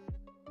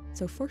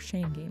 So for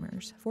shame,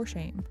 gamers, for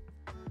shame.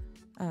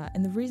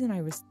 And the reason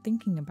I was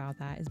thinking about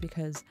that is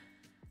because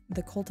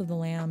the Cult of the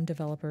Lamb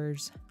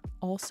developers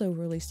also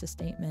released a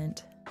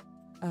statement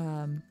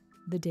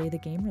the day the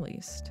game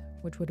released,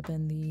 which would have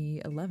been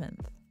the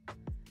 11th,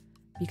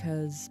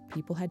 because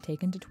people had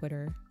taken to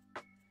Twitter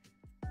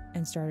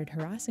and started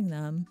harassing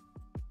them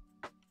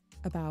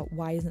about,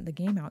 why isn't the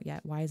game out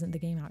yet? Why isn't the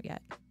game out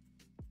yet?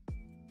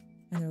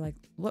 And they're like,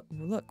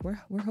 look,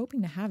 we're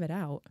hoping to have it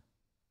out,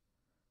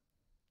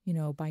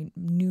 by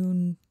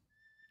noon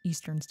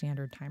Eastern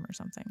Standard Time or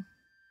something.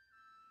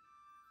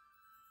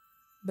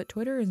 But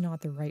Twitter is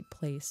not the right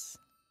place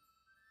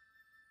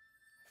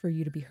for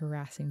you to be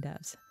harassing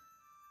devs.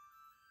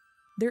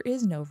 There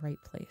is no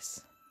right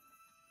place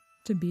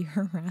to be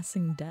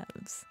harassing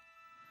devs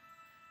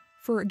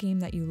for a game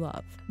that you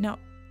love. Now,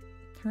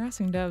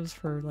 harassing devs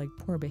for like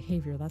poor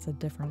behavior, that's a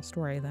different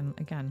story. Then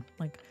again,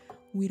 like,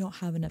 we don't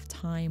have enough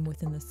time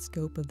within the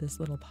scope of this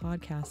little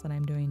podcast that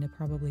I'm doing to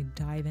probably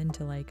dive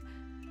into like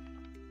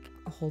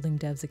holding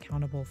devs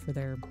accountable for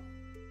their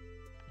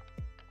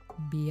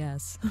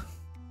BS.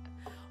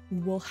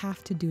 We'll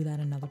have to do that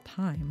another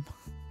time.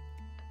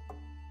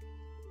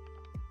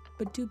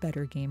 But do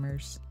better,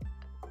 gamers.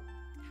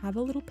 Have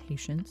a little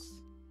patience.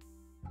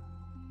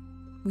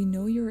 We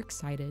know you're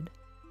excited.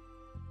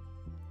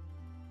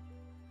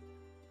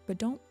 But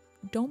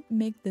don't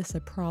make this a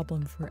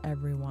problem for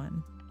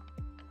everyone.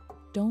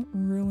 Don't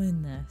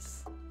ruin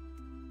this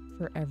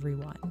for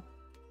everyone.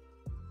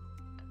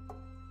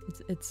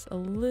 It's a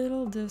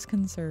little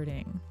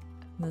disconcerting,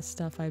 the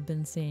stuff I've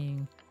been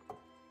seeing,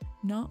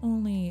 not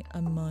only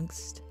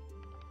amongst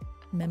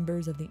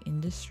members of the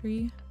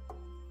industry,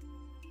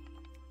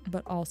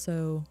 but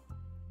also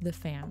the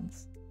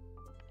fans.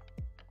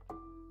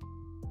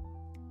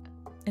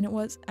 And it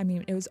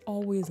was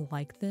always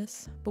like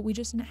this, but we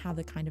just didn't have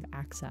the kind of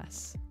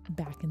access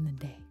back in the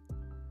day.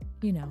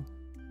 You know,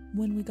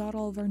 when we got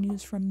all of our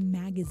news from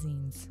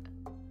magazines,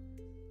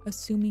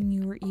 assuming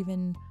you were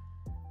even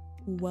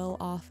well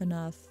off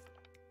enough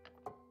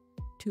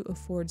to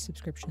afford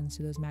subscriptions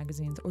to those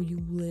magazines, or you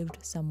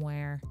lived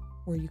somewhere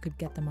where you could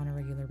get them on a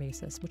regular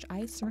basis, which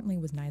I certainly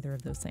was neither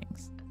of those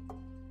things.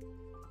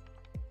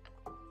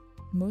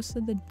 Most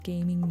of the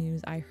gaming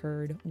news I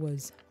heard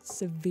was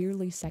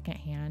severely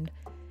secondhand,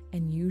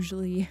 and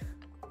usually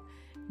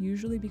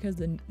because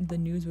the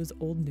news was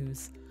old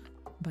news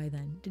by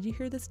then. Did you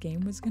hear this game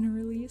was gonna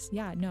release?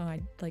 Yeah, no,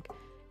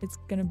 it's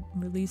gonna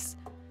release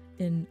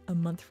in a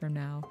month from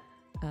now.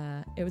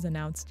 It was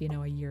announced,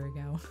 a year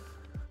ago.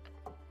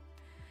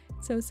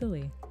 So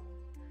silly.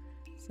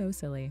 So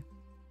silly.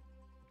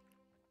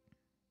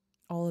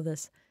 All of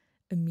this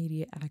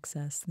immediate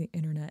access the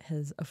internet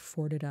has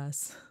afforded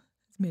us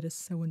has made us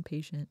so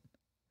impatient.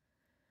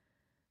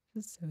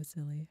 Just so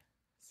silly.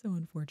 So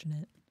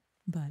unfortunate.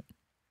 But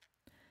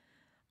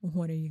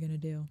what are you going to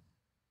do?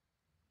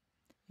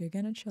 You're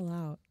going to chill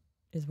out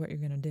is what you're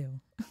going to do.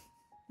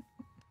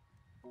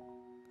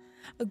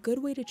 A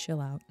good way to chill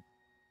out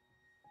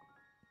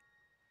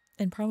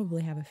and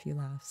probably have a few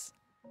laughs,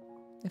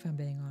 if I'm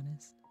being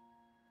honest,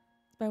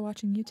 is by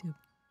watching YouTube.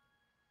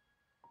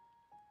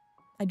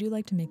 I do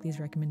like to make these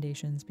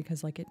recommendations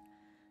because it's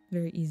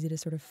very easy to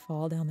sort of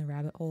fall down the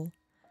rabbit hole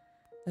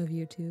of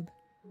YouTube.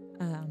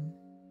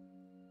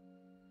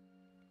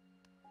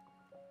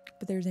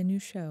 But there's a new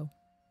show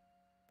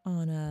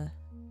on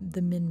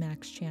the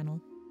MinMax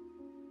channel,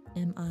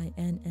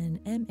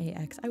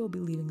 MINNMAX. I will be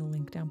leaving a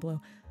link down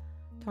below,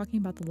 talking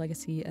about the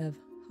legacy of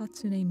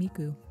Hatsune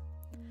Miku.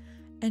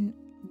 And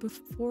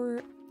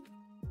before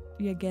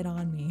you get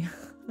on me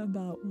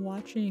about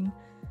watching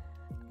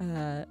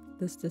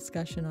this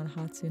discussion on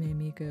Hatsune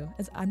Miku,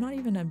 as I'm not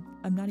even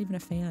a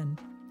fan,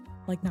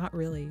 not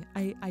really.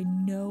 I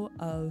know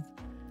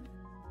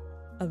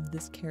of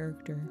this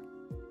character,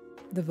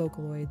 the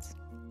Vocaloids,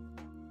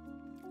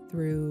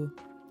 through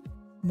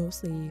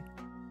mostly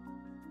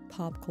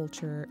pop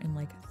culture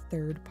and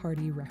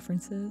third-party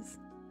references,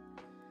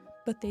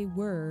 but they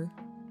were,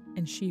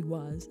 and she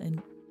was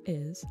and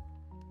is,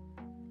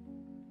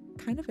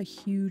 kind of a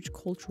huge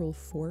cultural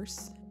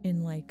force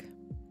in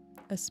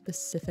a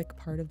specific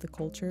part of the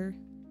culture,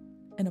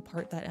 and a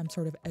part that I'm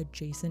sort of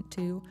adjacent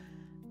to,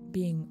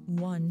 being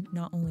one,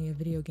 not only a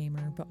video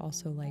gamer, but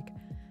also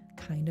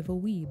kind of a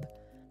weeb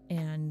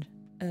and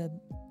a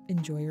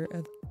enjoyer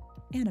of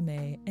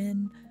anime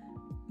and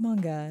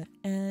manga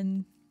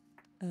and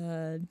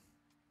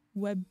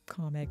web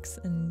comics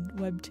and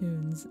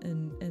webtoons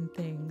and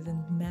things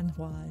and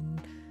manhwa,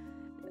 and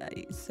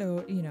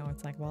so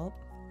it's well,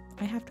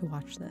 I have to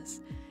watch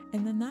this.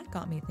 And then that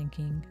got me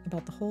thinking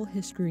about the whole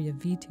history of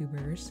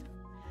VTubers,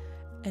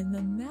 and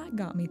then that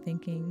got me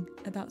thinking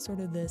about sort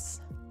of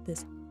this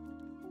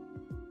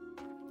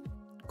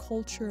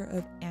culture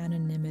of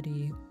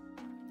anonymity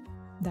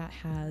that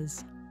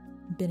has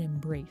been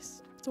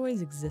embraced. It's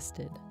always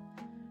existed,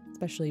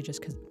 especially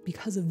just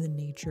because of the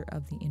nature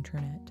of the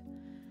internet.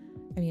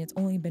 I mean, it's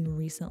only been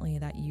recently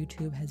that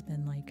YouTube has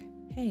been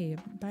hey,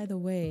 by the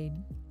way,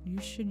 you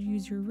should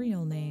use your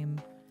real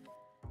name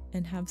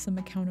and have some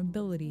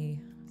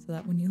accountability, so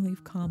that when you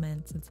leave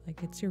comments,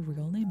 it's your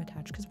real name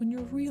attached. Because when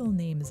your real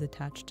name is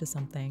attached to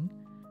something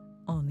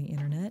on the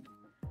internet,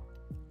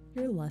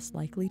 you're less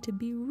likely to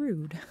be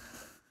rude.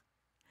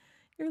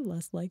 You're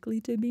less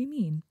likely to be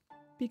mean,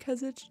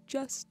 because it's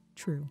just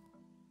true,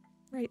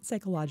 right?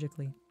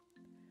 Psychologically.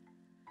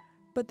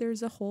 But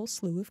there's a whole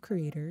slew of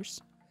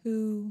creators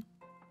who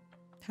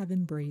have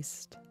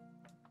embraced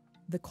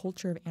the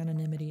culture of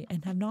anonymity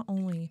and have not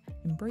only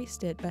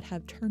embraced it, but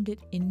have turned it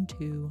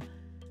into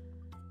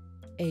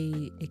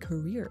a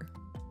career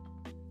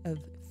of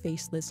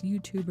faceless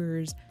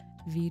YouTubers,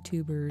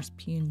 VTubers,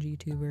 PNG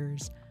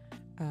tubers,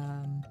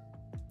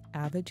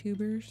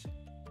 AvaTubers.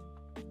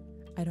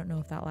 I don't know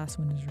if that last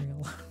one is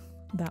real.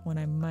 That one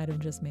I might have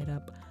just made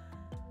up.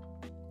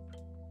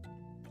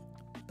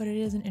 But it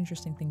is an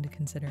interesting thing to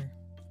consider,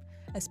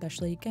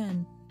 especially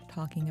again,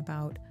 talking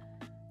about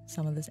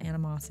some of this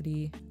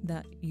animosity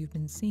that you've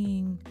been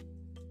seeing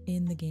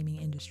in the gaming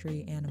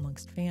industry and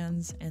amongst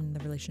fans and the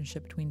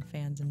relationship between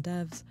fans and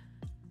devs.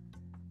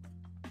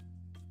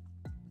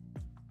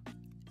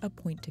 A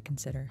point to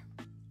consider.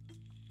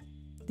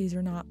 These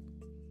are not,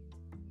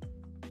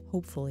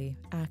 hopefully,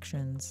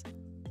 actions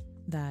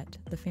that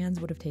the fans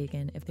would have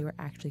taken if they were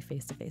actually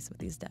face to face with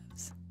these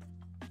devs.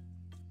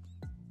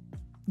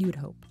 You would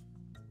hope.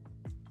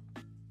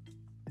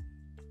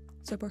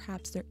 So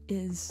perhaps there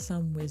is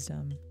some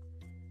wisdom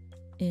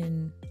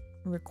in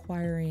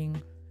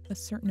requiring a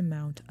certain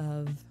amount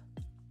of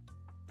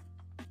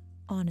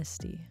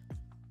honesty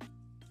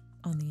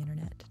on the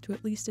internet to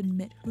at least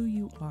admit who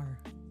you are.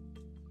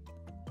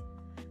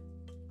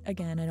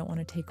 Again, I don't want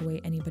to take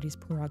away anybody's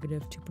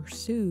prerogative to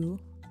pursue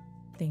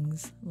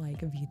things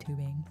like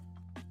VTubing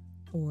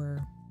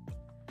or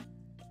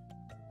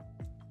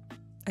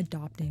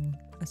adopting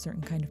a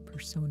certain kind of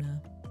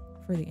persona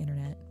for the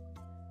internet,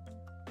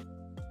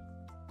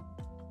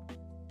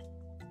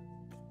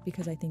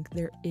 because I think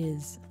there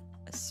is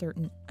a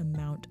certain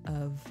amount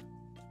of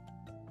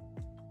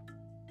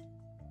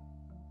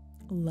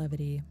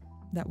levity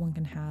that one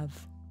can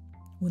have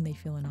when they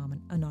feel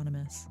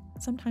anonymous.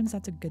 Sometimes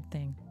that's a good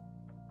thing.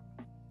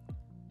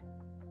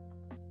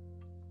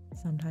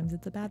 Sometimes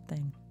it's a bad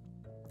thing.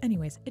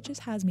 Anyways, it just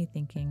has me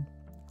thinking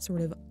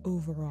sort of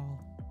overall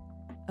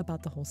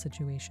about the whole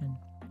situation.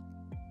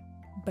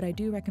 But I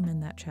do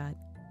recommend that chat.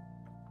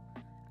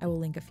 I will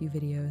link a few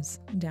videos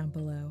down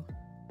below.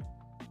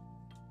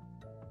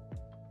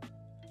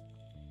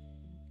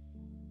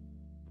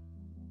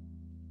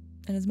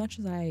 And as much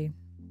as I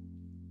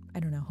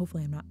don't know,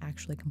 hopefully I'm not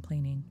actually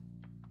complaining.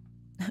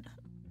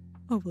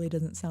 Hopefully it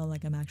doesn't sound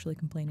like I'm actually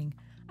complaining.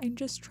 I'm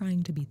just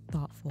trying to be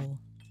thoughtful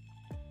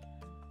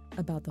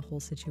about the whole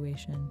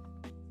situation.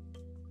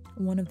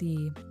 One of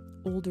the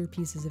older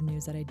pieces of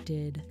news that I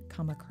did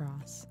come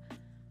across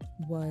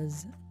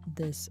was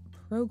this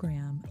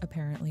program,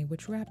 apparently,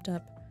 which wrapped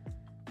up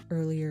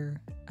earlier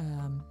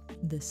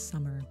this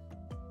summer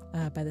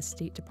by the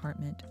State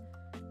Department,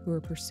 who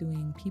are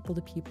pursuing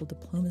people-to-people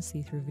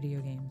diplomacy through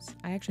video games.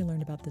 I actually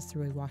learned about this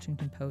through a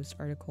Washington Post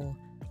article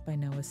by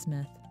Noah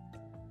Smith,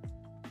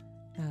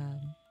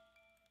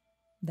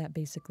 that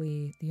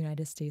basically the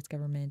United States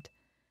government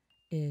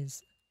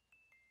is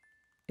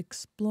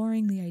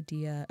exploring the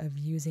idea of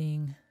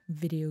using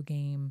video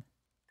game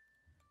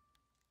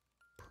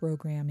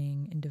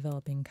programming and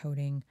developing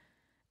coding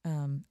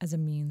as a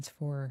means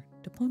for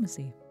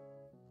diplomacy,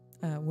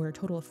 where a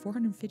total of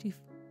 450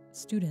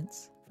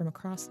 students from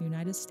across the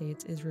United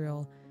States,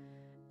 Israel,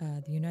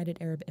 the United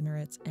Arab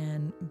Emirates,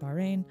 and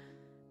Bahrain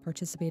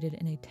participated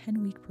in a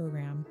 10-week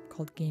program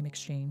called Game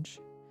Exchange,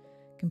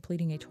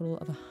 completing a total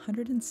of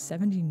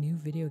 170 new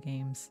video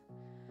games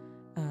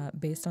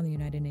based on the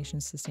United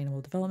Nations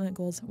Sustainable Development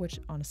Goals, which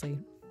honestly,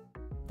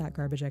 that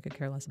garbage I could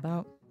care less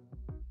about.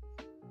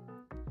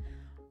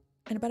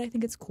 But I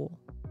think it's cool.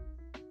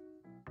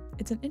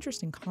 It's an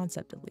interesting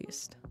concept, at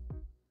least,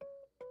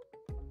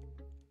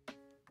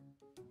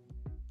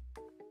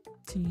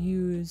 to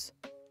use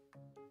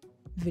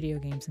video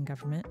games in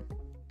government.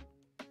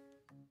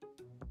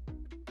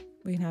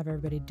 We can have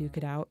everybody duke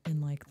it out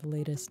in like the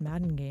latest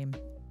Madden game,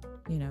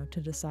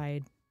 to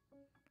decide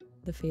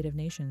the fate of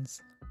nations.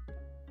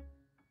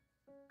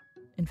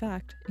 In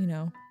fact,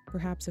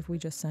 perhaps if we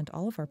just sent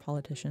all of our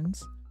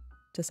politicians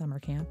to summer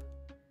camp,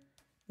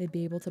 they'd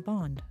be able to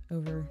bond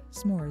over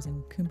s'mores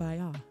and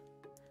kumbaya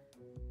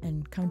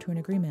and come to an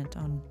agreement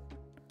on,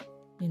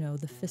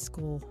 the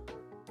fiscal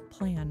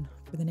plan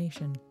for the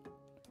nation.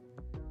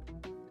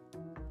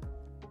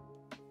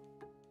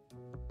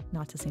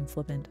 Not to seem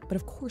flippant, but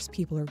of course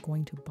people are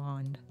going to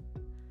bond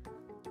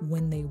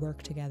when they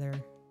work together.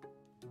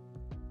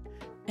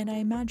 And I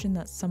imagine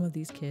that some of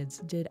these kids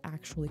did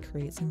actually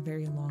create some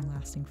very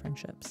long-lasting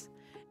friendships.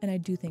 And I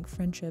do think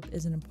friendship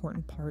is an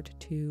important part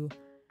to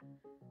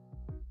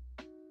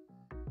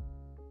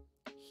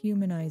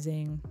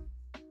humanizing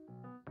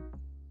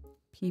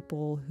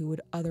people who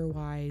would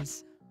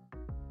otherwise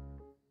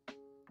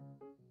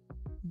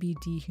be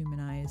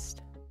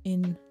dehumanized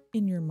in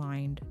your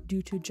mind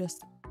due to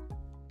just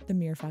the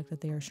mere fact that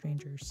they are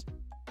strangers.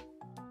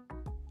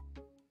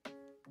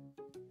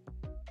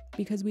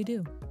 Because we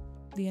do.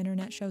 The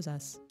internet shows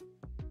us.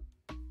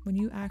 When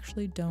you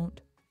actually don't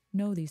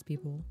know these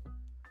people,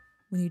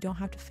 when you don't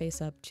have to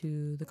face up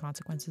to the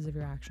consequences of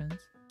your actions,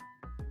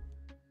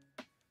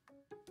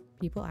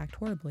 people act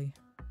horribly.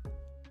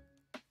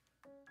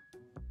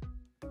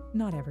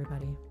 Not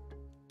everybody.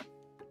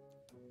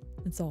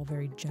 It's all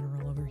very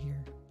general over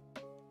here.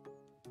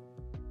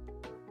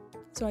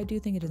 So I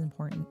do think it is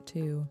important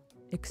to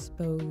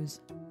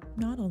expose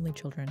not only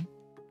children,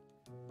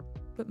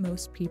 but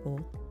most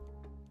people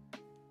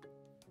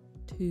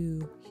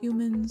to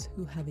humans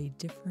who have a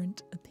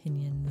different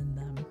opinion than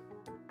them.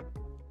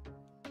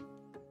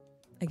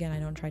 Again, I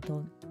don't try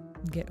to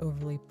get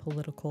overly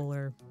political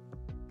or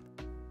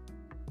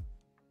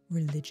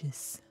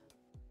religious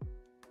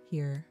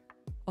here,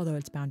 although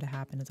it's bound to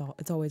happen.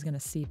 It's always going to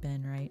seep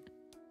in, right?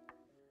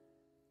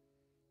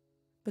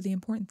 But the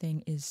important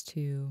thing is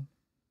to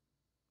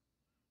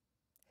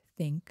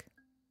think,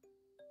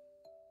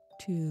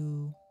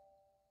 to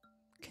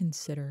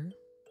consider,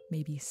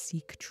 maybe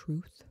seek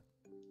truth.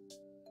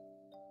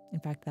 In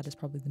fact, that is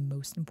probably the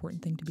most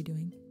important thing to be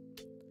doing.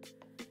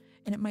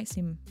 And it might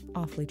seem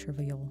awfully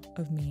trivial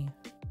of me,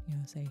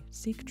 say,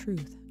 seek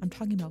truth. I'm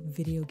talking about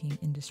video game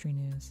industry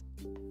news.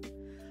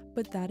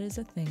 But that is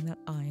a thing that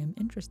I am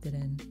interested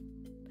in.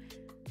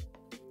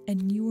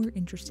 And you are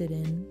interested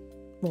in,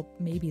 well,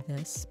 maybe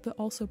this, but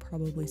also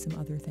probably some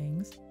other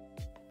things.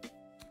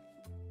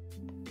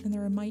 And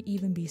there might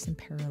even be some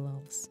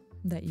parallels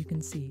that you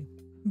can see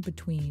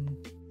between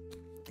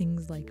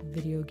things like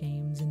video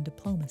games and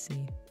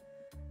diplomacy,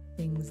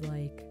 things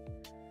like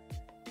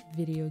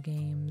video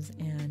games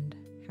and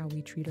how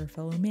we treat our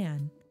fellow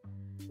man,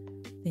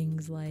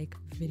 things like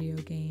video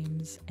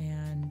games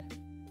and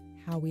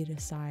how we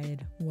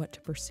decide what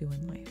to pursue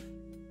in life.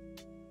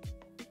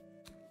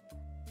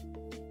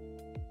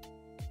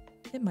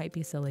 It might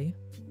be silly,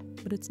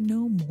 but it's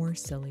no more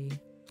silly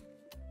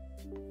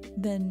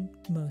than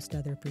most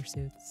other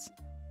pursuits.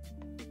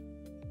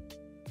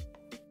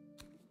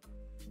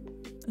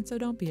 And so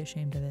don't be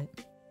ashamed of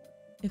it.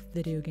 If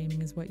video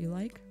gaming is what you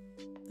like,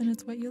 then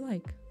it's what you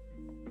like.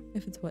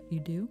 If it's what you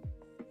do,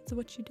 it's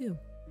what you do.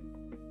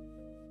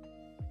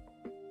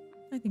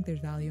 I think there's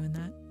value in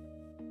that.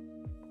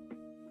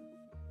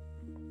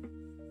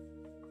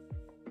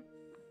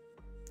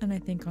 And I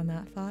think on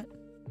that thought,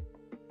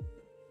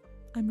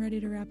 I'm ready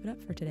to wrap it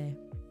up for today.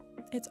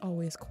 It's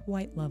always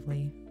quite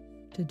lovely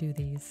to do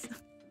these.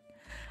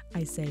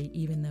 I say,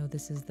 even though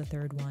this is the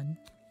third one,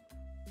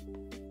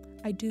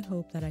 I do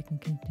hope that I can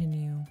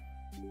continue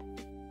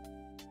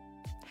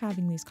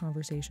having these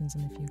conversations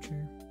in the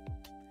future,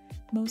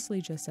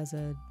 mostly just as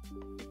a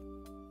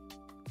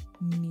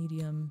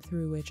medium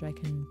through which I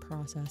can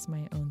process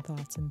my own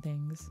thoughts and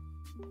things.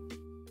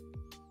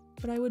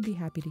 But I would be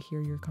happy to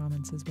hear your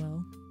comments as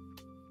well.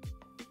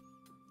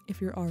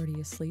 If you're already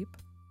asleep,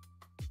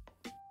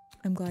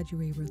 I'm glad you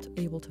were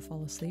able to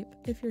fall asleep.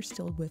 If you're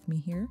still with me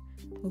here,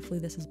 hopefully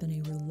this has been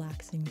a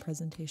relaxing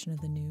presentation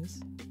of the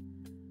news.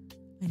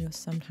 I know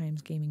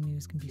sometimes gaming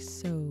news can be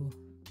so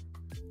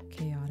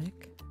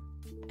chaotic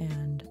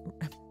and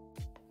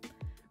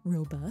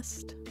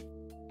robust.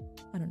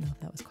 I don't know if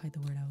that was quite the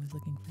word I was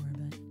looking for,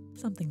 but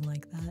something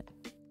like that.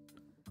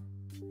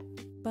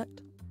 But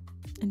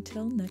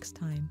until next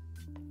time,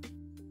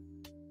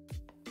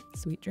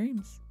 sweet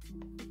dreams.